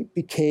he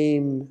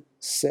became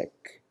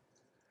sick.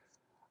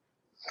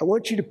 I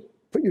want you to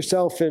put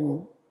yourself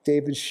in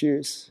David's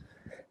shoes.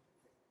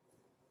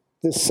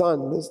 This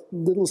son, this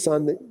little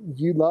son that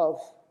you love,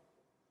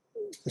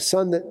 the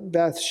son that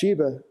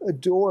Bathsheba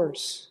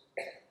adores,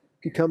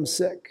 becomes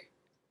sick,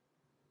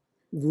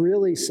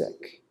 really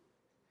sick.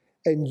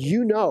 And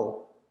you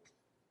know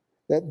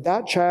that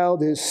that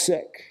child is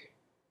sick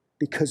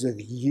because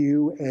of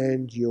you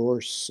and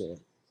your sin.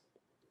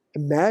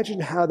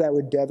 Imagine how that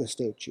would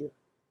devastate you.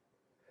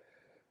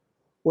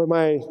 When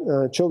my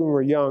children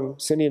were young,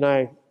 Cindy and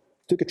I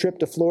took a trip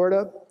to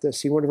Florida to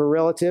see one of her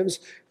relatives.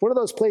 One of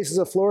those places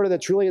of Florida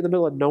that's really in the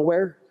middle of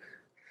nowhere.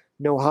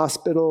 No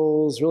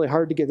hospitals, really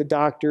hard to get to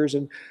doctors.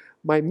 And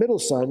my middle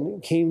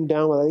son came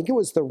down with, I think it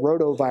was the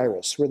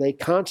rotavirus, where they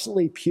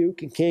constantly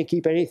puke and can't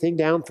keep anything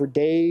down for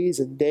days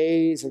and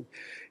days. And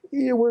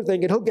we're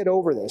thinking, he'll get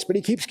over this, but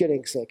he keeps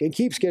getting sick and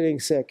keeps getting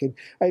sick. And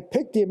I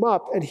picked him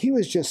up, and he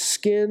was just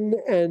skin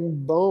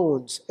and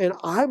bones. And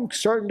I'm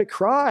starting to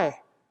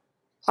cry.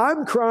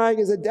 I'm crying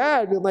as a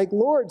dad. I'm like,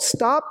 Lord,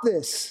 stop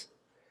this.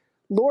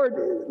 Lord,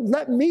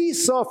 let me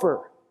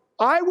suffer.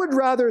 I would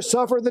rather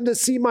suffer than to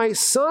see my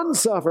son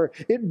suffer.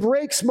 It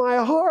breaks my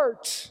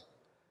heart.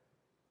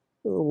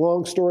 A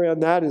long story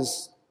on that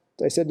is,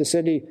 I said to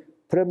Cindy,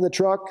 put him in the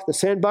truck. The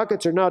sand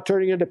buckets are now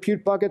turning into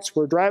puke buckets.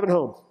 We're driving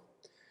home.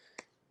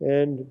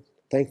 And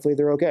thankfully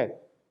they're okay.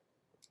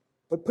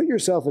 But put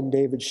yourself in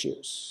David's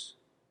shoes,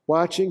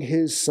 watching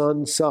his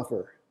son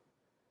suffer,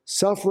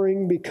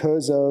 suffering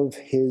because of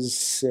his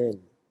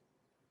sin.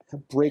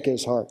 That'd break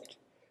his heart.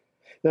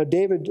 Now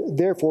David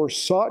therefore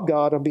sought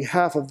God on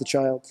behalf of the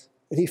child,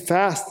 and he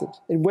fasted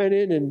and went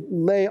in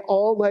and lay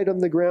all night on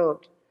the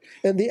ground.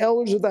 And the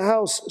elders of the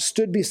house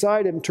stood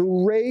beside him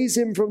to raise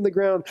him from the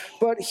ground,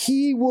 but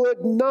he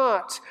would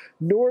not,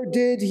 nor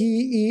did he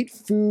eat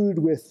food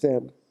with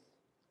them.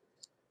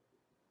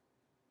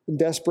 In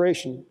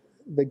desperation,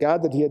 the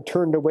God that he had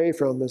turned away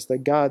from is the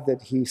God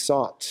that he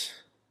sought.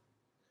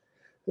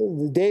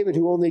 David,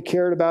 who only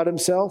cared about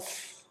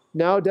himself,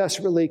 now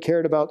desperately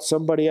cared about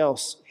somebody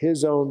else,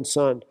 his own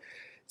son. It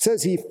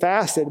says he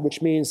fasted,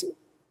 which means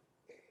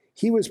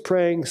he was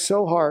praying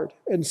so hard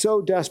and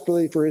so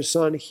desperately for his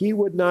son, he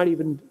would not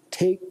even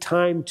take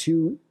time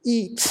to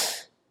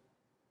eat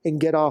and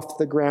get off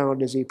the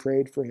ground as he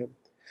prayed for him.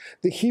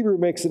 The Hebrew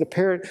makes it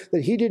apparent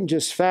that he didn't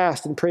just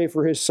fast and pray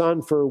for his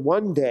son for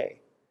one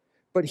day,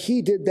 but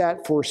he did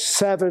that for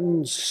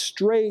 7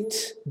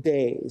 straight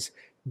days,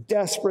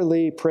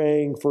 desperately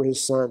praying for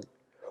his son,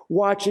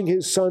 watching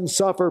his son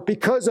suffer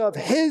because of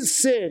his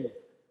sin.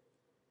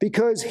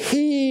 Because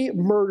he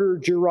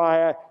murdered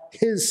Uriah,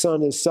 his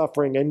son is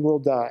suffering and will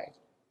die.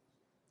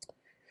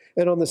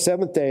 And on the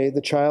 7th day,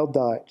 the child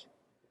died.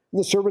 And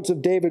the servants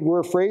of David were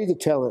afraid to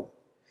tell him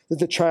that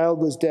the child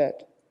was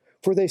dead.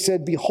 For they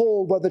said,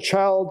 behold, while the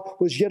child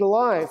was yet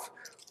alive,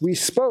 we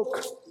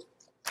spoke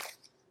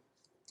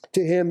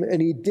to him,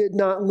 and he did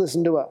not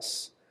listen to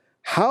us.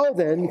 How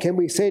then can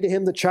we say to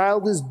him, the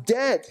child is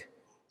dead?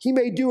 He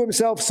may do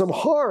himself some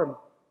harm.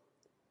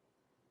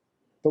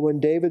 But when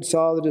David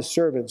saw that his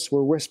servants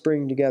were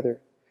whispering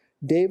together,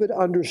 David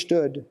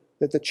understood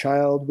that the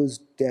child was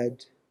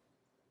dead.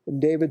 And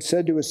David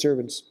said to his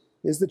servants,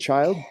 is the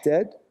child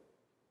dead?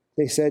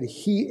 They said,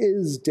 he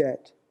is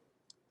dead.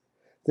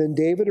 Then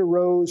David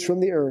arose from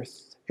the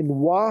earth and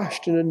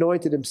washed and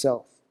anointed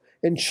himself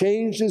and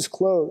changed his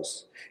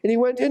clothes. And he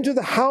went into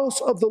the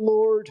house of the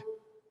Lord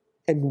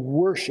and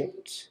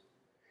worshiped.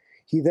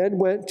 He then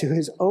went to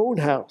his own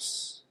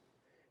house.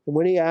 And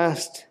when he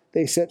asked,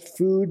 they set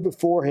food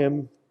before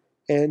him,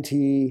 and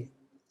he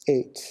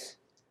ate.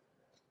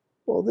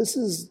 Well, this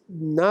is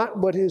not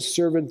what his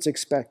servants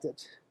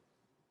expected.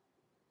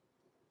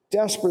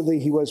 Desperately,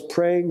 he was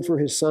praying for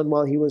his son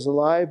while he was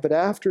alive, but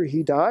after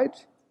he died,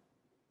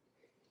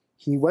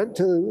 He went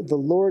to the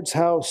Lord's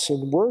house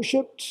and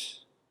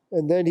worshiped,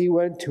 and then he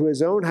went to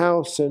his own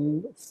house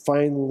and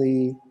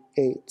finally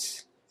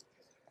ate.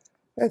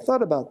 I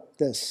thought about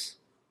this.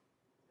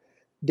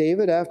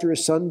 David, after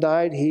his son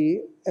died,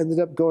 he ended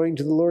up going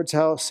to the Lord's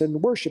house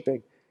and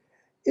worshiping.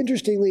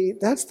 Interestingly,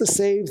 that's the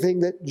same thing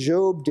that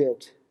Job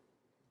did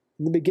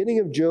in the beginning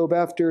of Job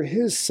after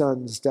his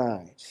sons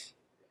died.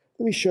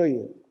 Let me show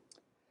you.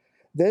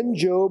 Then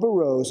Job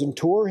arose and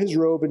tore his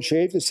robe and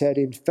shaved his head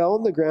and fell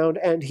on the ground,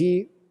 and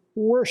he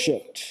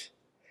worshipped.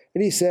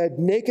 And he said,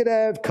 "Naked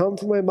I have come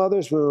from my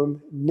mother's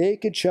womb,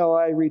 naked shall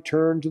I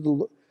return.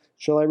 The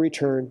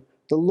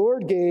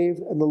Lord gave,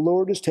 and the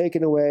Lord has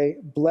taken away.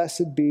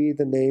 Blessed be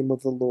the name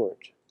of the Lord."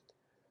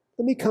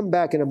 Let me come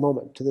back in a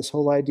moment to this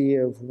whole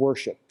idea of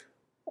worship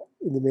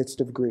in the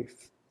midst of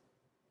grief.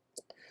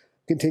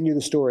 Continue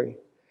the story.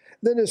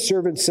 Then his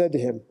servant said to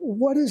him,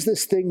 "What is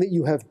this thing that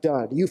you have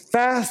done? You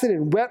fasted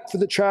and wept for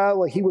the child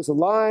while he was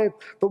alive,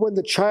 but when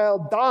the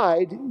child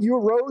died, you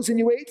arose and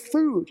you ate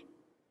food."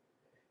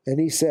 And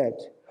he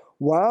said,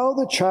 "While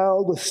the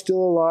child was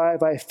still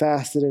alive, I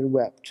fasted and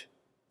wept.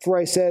 For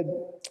I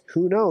said,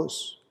 who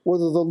knows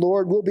whether the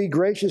Lord will be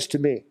gracious to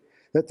me,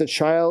 that the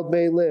child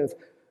may live.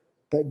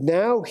 But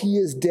now he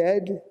is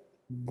dead,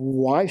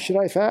 why should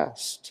I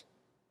fast?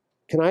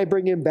 Can I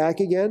bring him back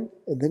again?"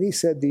 And then he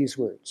said these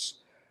words,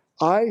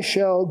 "I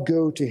shall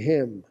go to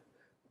him,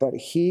 but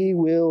he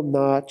will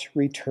not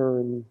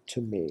return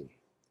to me."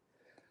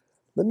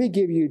 Let me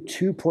give you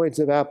 2 points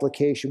of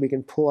application we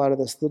can pull out of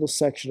this little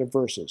section of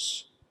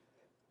verses.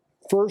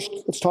 First,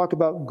 let's talk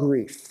about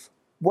grief.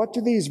 What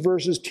do these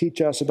verses teach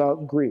us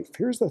about grief?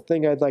 Here's the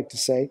thing I'd like to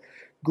say.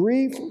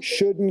 Grief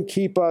shouldn't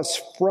keep us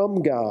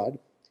from God.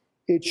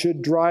 It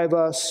should drive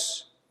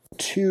us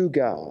to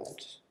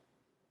God.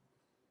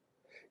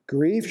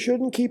 Grief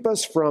shouldn't keep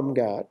us from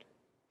God.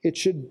 It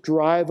should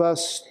drive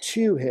us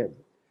to him.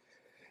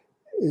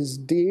 As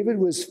David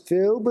was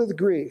filled with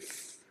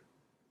grief,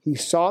 he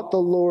sought the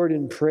Lord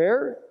in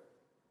prayer,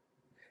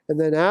 and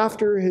then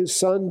after his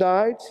son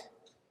died,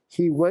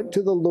 he went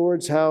to the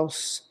Lord's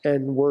house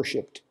and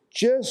worshiped,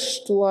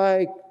 just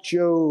like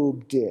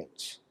Job did.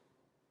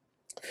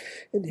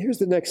 And here's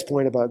the next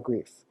point about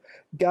grief.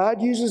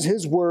 God uses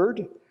his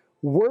word,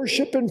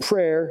 worship, and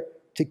prayer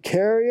to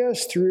carry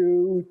us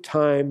through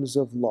times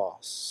of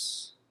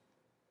loss.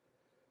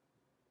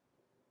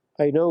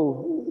 I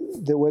know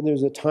that when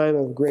there's a time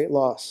of great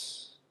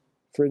loss,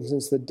 for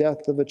instance, the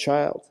death of a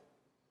child,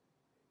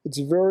 it's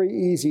very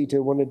easy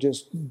to want to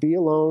just be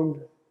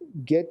alone,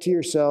 get to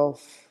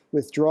yourself,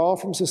 withdraw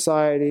from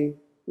society,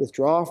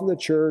 withdraw from the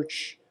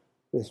church,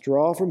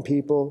 withdraw from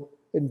people,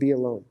 and be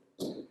alone.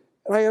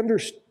 And I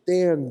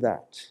understand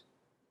that.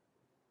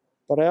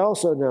 But I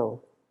also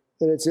know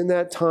that it's in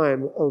that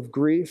time of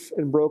grief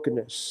and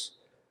brokenness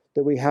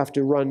that we have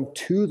to run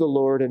to the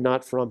Lord and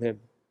not from him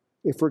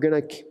if we're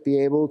going to be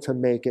able to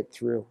make it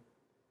through.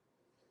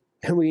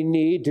 And we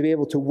need to be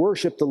able to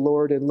worship the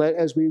Lord, and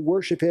as we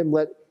worship him,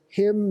 let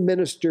him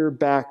minister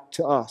back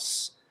to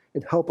us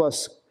and help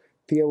us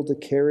be able to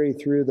carry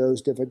through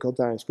those difficult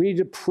times. We need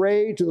to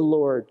pray to the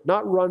Lord,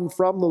 not run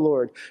from the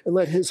Lord, and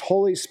let his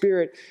Holy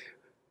Spirit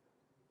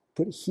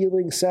put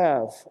healing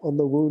salve on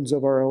the wounds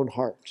of our own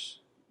hearts.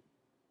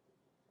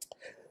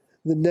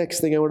 The next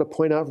thing I want to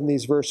point out from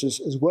these verses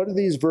is, what do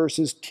these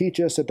verses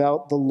teach us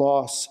about the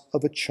loss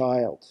of a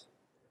child?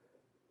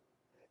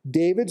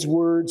 David's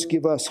words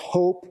give us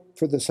hope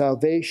for the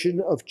salvation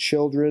of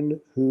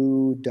children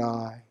who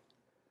die.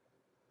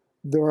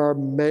 There are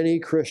many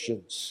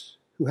Christians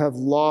who have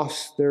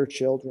lost their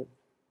children.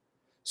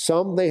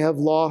 Some they have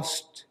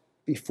lost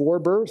before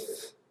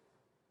birth,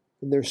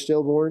 and they're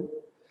stillborn.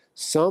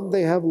 Some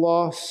they have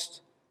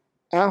lost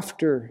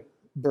after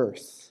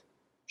birth,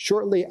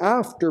 shortly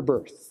after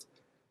birth.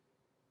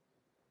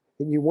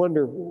 And you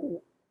wonder,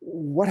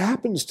 what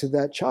happens to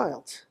that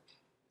child?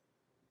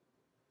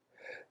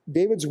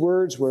 David's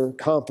words were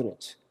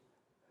confident.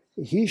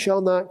 "He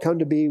shall not come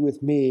to be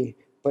with me,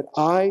 but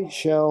I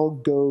shall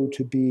go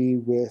to be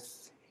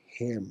with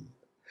him."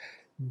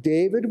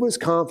 David was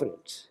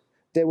confident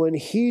that when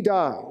he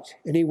died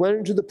and he went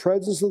into the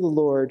presence of the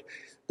Lord,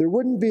 there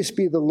wouldn't just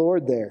be the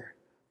Lord there,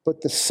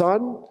 but the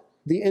son,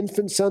 the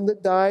infant son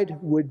that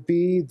died, would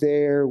be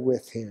there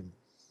with him.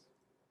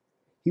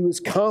 He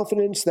was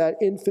confident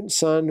that infant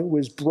son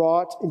was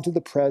brought into the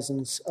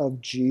presence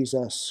of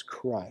Jesus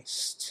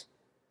Christ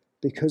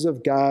because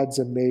of God's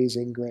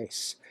amazing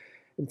grace.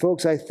 And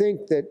folks, I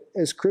think that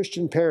as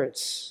Christian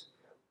parents,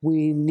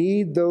 we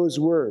need those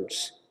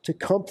words to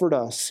comfort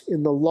us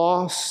in the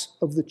loss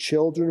of the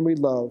children we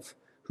love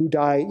who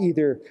die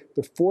either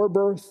before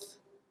birth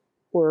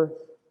or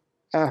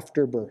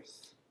after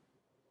birth.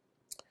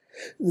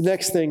 The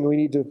next thing we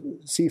need to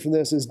see from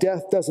this is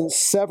death doesn't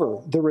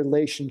sever the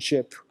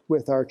relationship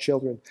with our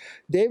children.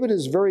 David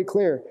is very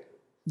clear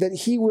that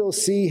he will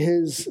see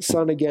his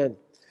son again.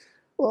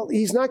 Well,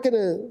 he's not going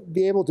to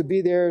be able to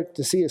be there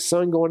to see his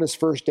son go on his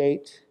first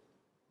date.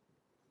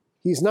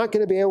 He's not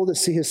going to be able to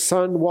see his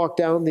son walk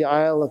down the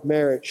aisle of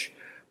marriage.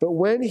 But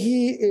when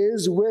he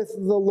is with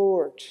the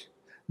Lord,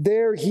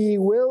 There he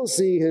will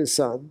see his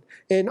son.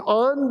 And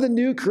on the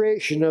new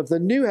creation of the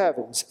new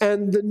heavens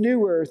and the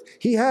new earth,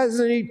 he has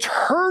an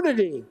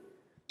eternity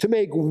to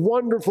make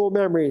wonderful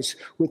memories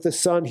with the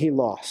son he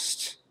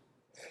lost.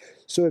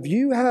 So if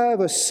you have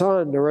a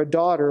son or a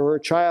daughter or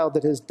a child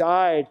that has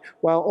died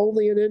while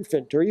only an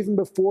infant or even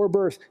before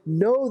birth,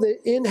 know that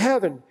in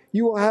heaven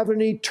you will have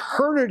an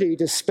eternity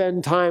to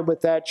spend time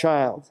with that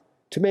child,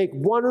 to make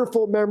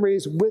wonderful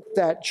memories with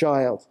that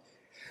child.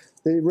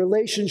 The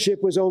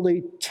relationship was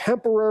only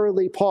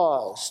temporarily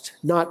paused,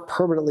 not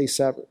permanently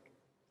severed.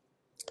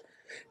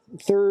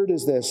 Third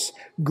is this: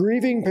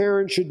 grieving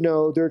parents should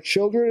know their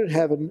children in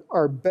heaven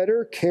are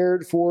better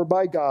cared for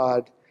by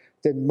God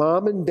than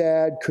mom and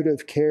dad could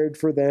have cared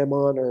for them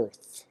on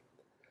earth.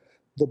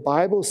 The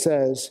Bible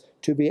says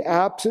to be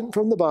absent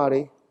from the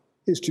body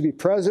is to be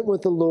present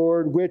with the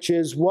Lord, which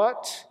is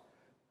what?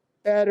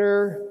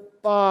 Better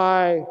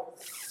by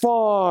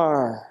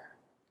far.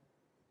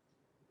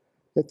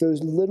 That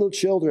those little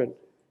children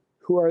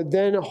who are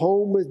then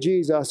home with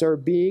Jesus are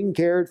being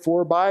cared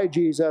for by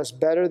Jesus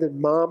better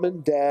than mom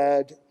and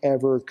dad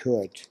ever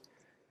could.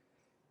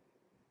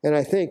 And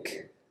I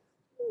think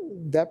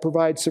that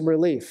provides some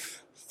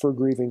relief for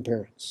grieving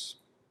parents.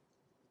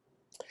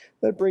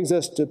 That brings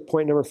us to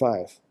point number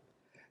 5.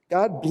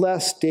 God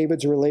blessed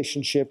David's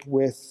relationship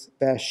with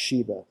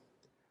Bathsheba.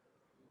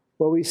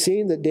 Well, we've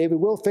seen that David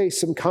will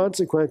face some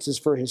consequences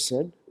for his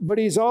sin, but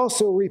he's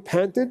also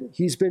repented.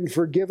 He's been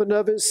forgiven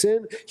of his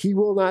sin. He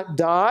will not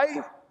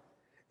die,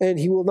 and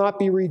he will not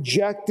be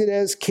rejected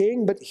as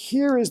king. But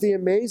here is the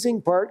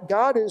amazing part.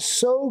 God is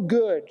so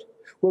good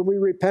when we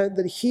repent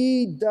that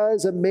he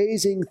does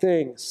amazing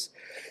things.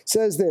 It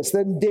says this: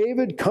 Then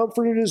David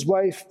comforted his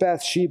wife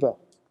Bathsheba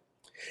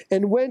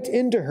and went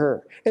into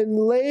her and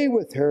lay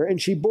with her, and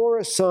she bore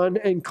a son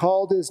and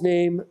called his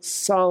name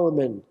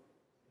Solomon.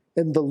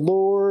 And the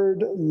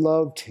Lord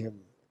loved him.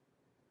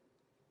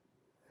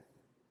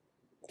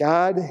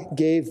 God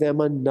gave them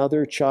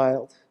another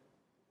child.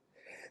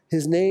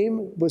 His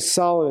name was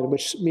Solomon,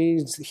 which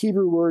means the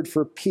Hebrew word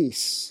for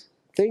peace.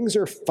 Things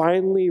are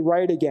finally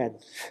right again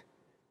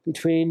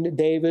between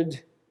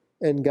David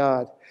and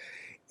God.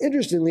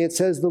 Interestingly, it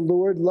says the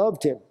Lord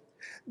loved him.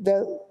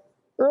 That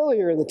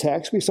earlier in the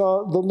text, we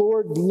saw the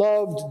Lord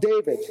loved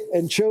David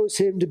and chose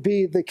him to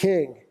be the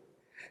king.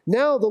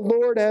 Now the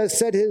Lord has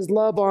set his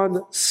love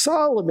on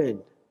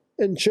Solomon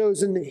and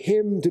chosen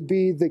him to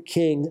be the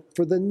king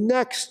for the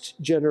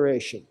next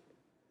generation.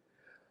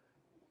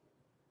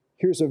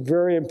 Here's a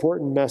very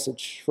important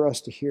message for us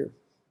to hear.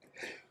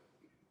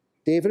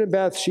 David and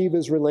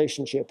Bathsheba's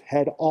relationship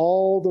had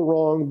all the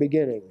wrong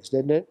beginnings,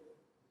 didn't it?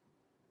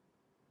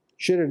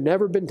 Should have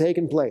never been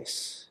taken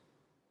place.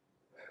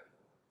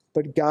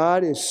 But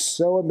God is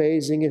so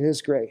amazing in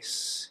his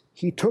grace.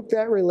 He took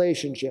that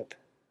relationship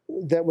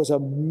that was a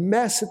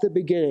mess at the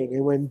beginning,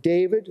 and when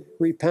David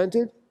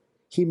repented,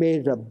 he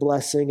made it a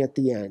blessing at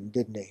the end,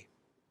 didn't he?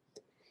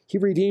 He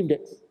redeemed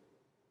it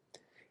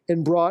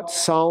and brought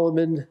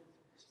Solomon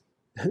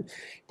as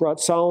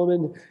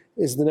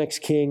the next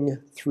king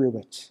through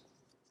it.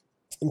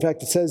 In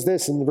fact, it says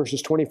this in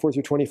verses 24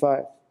 through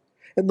 25.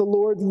 And the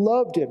Lord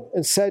loved him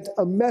and sent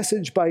a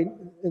message by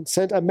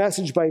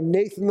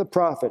Nathan the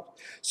prophet.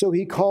 So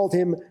he called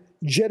him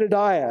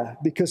Jedediah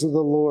because of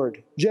the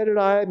Lord.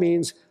 Jedediah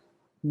means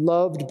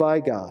loved by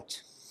God.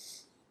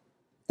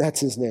 That's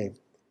his name.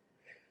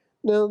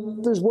 Now,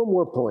 there's one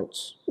more point.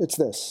 It's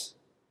this.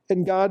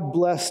 And God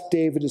blessed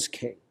David as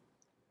king.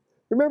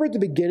 Remember at the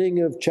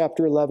beginning of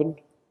chapter 11,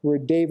 where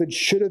David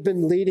should have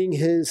been leading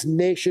his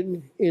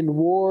nation in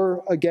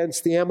war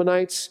against the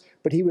Ammonites,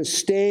 but he was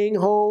staying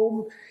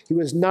home. He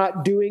was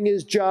not doing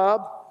his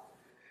job.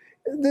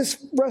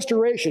 This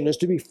restoration is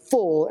to be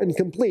full and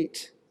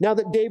complete. Now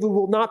that David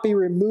will not be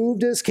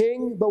removed as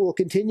king, but will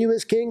continue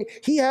as king,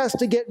 he has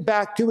to get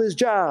back to his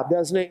job,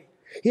 doesn't he?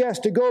 He has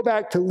to go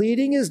back to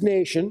leading his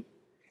nation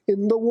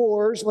in the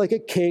wars like a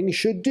king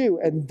should do,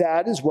 and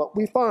that is what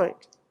we find.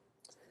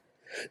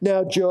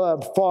 Now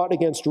Joab fought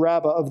against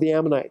Rabbah of the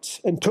Ammonites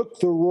and took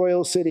the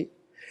royal city.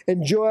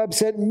 And Joab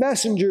sent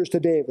messengers to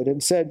David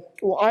and said,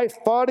 Well, I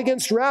fought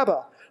against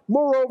Rabbah.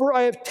 Moreover,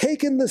 I have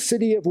taken the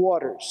city of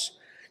waters.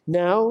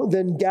 Now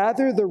then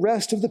gather the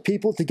rest of the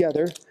people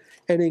together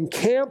and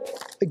encamp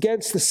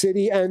against the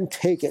city and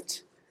take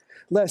it,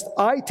 lest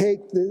I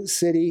take the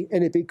city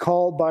and it be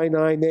called by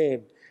my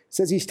name. It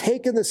says he's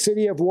taken the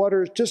city of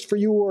waters. Just for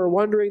you who are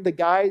wondering, the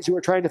guys who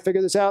are trying to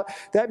figure this out,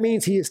 that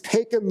means he has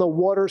taken the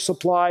water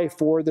supply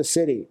for the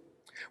city.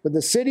 When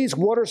the city's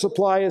water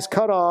supply is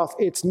cut off,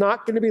 it's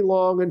not going to be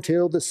long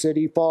until the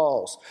city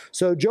falls.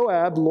 So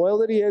Joab, loyal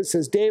that he is,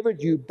 says,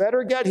 David, you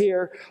better get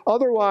here.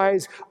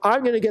 Otherwise,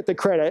 I'm going to get the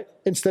credit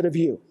instead of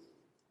you.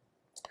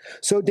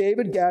 So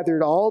David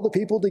gathered all the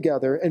people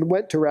together and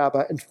went to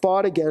Rabbah and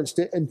fought against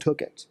it and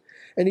took it.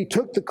 And he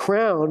took the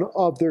crown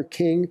of their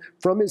king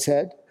from his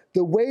head.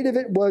 The weight of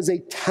it was a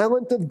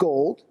talent of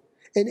gold,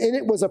 and in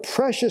it was a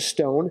precious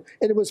stone,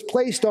 and it was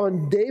placed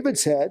on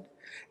David's head.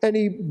 And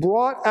he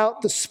brought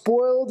out the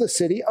spoil of the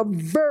city, a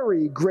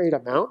very great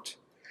amount.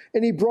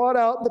 And he brought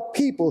out the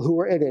people who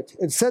were in it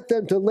and set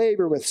them to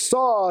labor with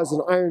saws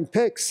and iron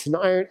picks and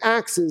iron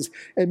axes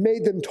and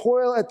made them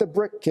toil at the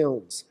brick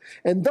kilns.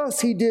 And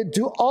thus he did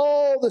to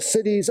all the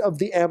cities of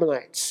the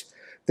Ammonites.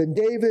 Then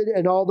David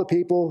and all the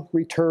people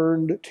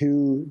returned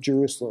to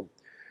Jerusalem.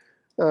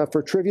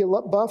 For trivia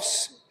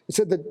buffs, it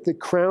said that the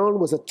crown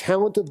was a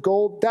talent of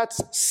gold.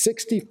 That's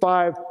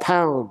 65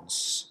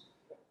 pounds.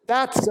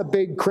 That's a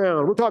big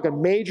crown. We're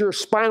talking major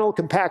spinal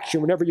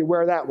compaction whenever you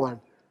wear that one.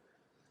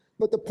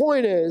 But the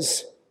point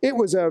is, it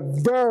was a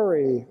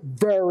very,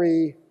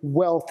 very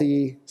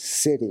wealthy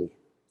city.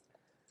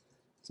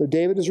 So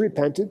David has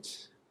repented.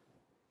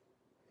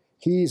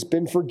 He's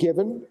been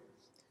forgiven.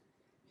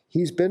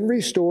 He's been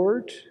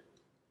restored.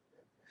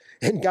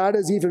 And God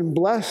has even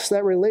blessed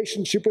that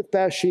relationship with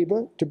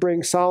Bathsheba to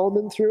bring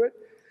Solomon through it.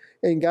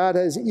 And God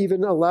has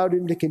even allowed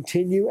him to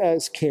continue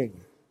as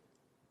king.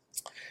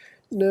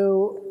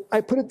 Now,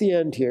 I put at the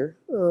end here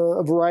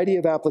a variety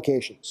of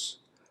applications.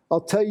 I'll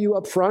tell you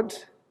up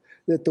front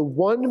that the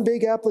one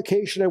big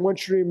application I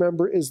want you to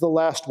remember is the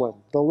last one.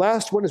 The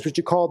last one is what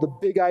you call the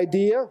big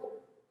idea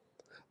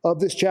of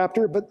this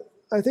chapter, but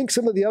I think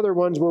some of the other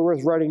ones were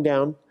worth writing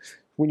down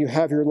when you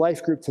have your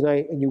life group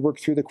tonight and you work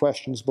through the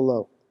questions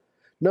below.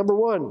 Number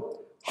one,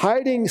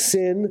 hiding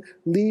sin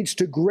leads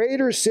to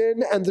greater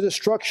sin and the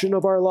destruction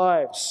of our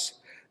lives.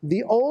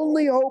 The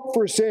only hope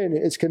for sin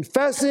is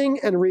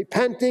confessing and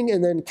repenting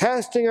and then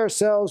casting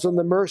ourselves on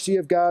the mercy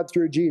of God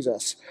through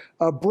Jesus.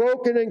 A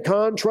broken and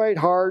contrite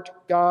heart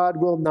God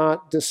will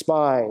not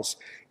despise.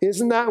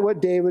 Isn't that what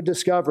David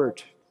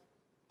discovered?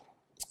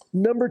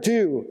 Number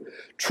two,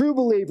 true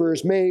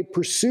believers may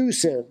pursue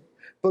sin,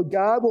 but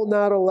God will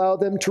not allow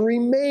them to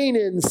remain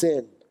in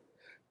sin.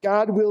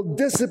 God will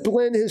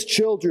discipline his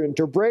children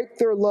to break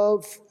their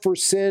love for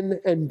sin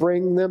and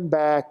bring them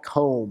back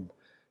home.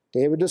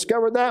 David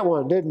discovered that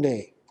one, didn't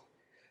he?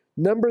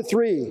 Number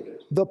three,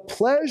 the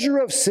pleasure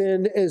of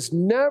sin is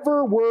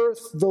never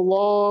worth the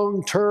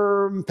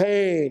long-term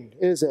pain,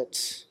 is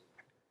it?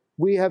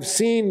 We have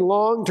seen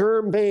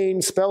long-term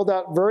pain spelled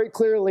out very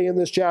clearly in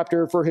this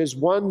chapter for his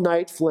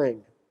one-night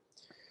fling.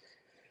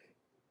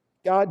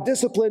 God's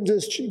discipline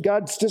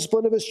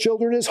of his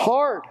children is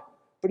hard,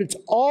 but it's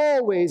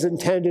always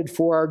intended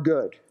for our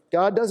good.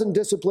 God doesn't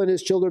discipline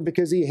his children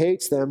because he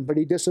hates them, but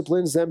he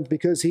disciplines them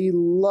because he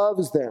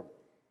loves them.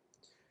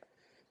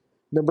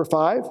 Number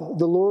five,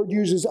 the Lord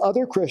uses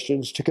other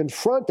Christians to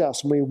confront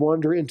us when we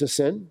wander into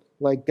sin,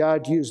 like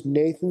God used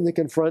Nathan to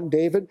confront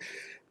David.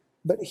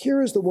 But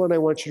here is the one I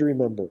want you to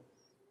remember.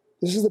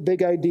 This is the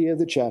big idea of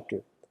the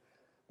chapter.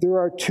 There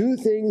are two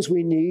things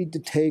we need to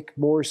take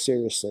more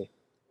seriously.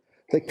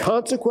 The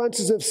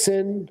consequences of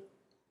sin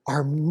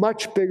are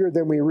much bigger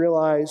than we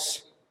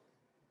realize,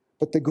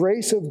 but the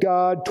grace of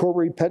God toward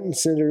repentant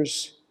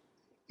sinners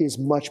is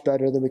much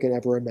better than we can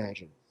ever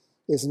imagine,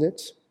 isn't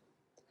it?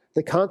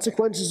 The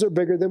consequences are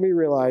bigger than we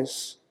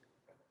realize,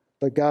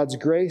 but God's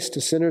grace to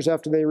sinners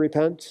after they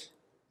repent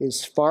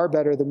is far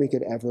better than we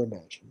could ever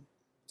imagine.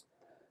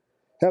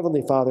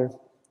 Heavenly Father,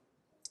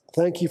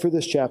 thank you for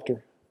this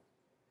chapter.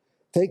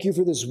 Thank you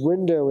for this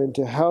window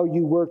into how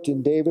you worked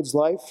in David's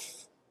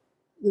life,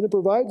 and it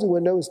provides a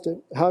window as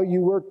to how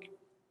you work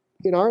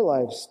in our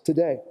lives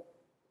today.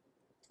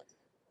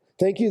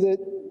 Thank you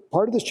that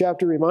part of this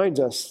chapter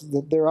reminds us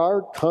that there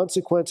are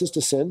consequences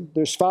to sin.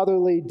 There's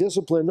fatherly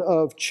discipline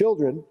of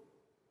children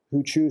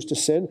who choose to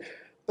sin,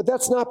 but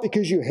that's not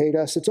because you hate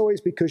us. It's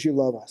always because you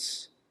love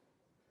us.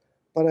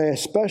 But I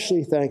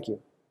especially thank you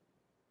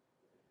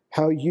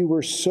how you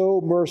were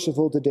so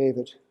merciful to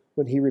David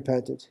when he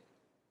repented,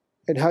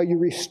 and how you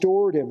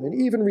restored him, and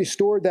even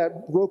restored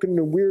that broken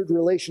and weird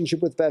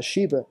relationship with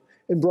Bathsheba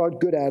and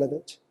brought good out of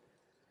it.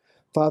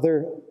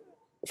 Father,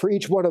 for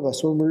each one of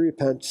us when we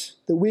repent,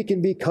 that we can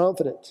be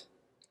confident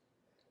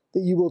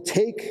that you will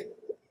take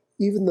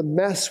even the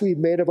mess we've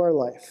made of our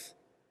life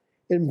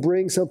and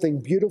bring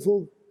something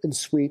beautiful and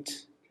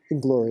sweet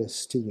and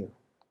glorious to you.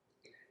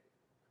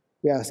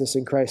 We ask this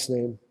in Christ's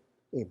name.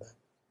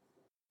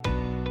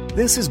 Amen.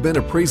 This has been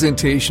a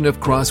presentation of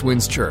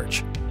Crosswinds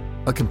Church.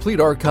 A complete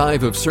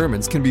archive of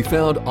sermons can be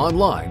found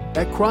online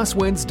at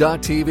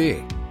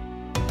crosswinds.tv.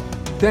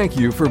 Thank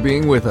you for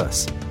being with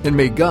us, and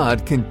may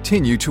God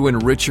continue to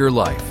enrich your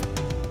life.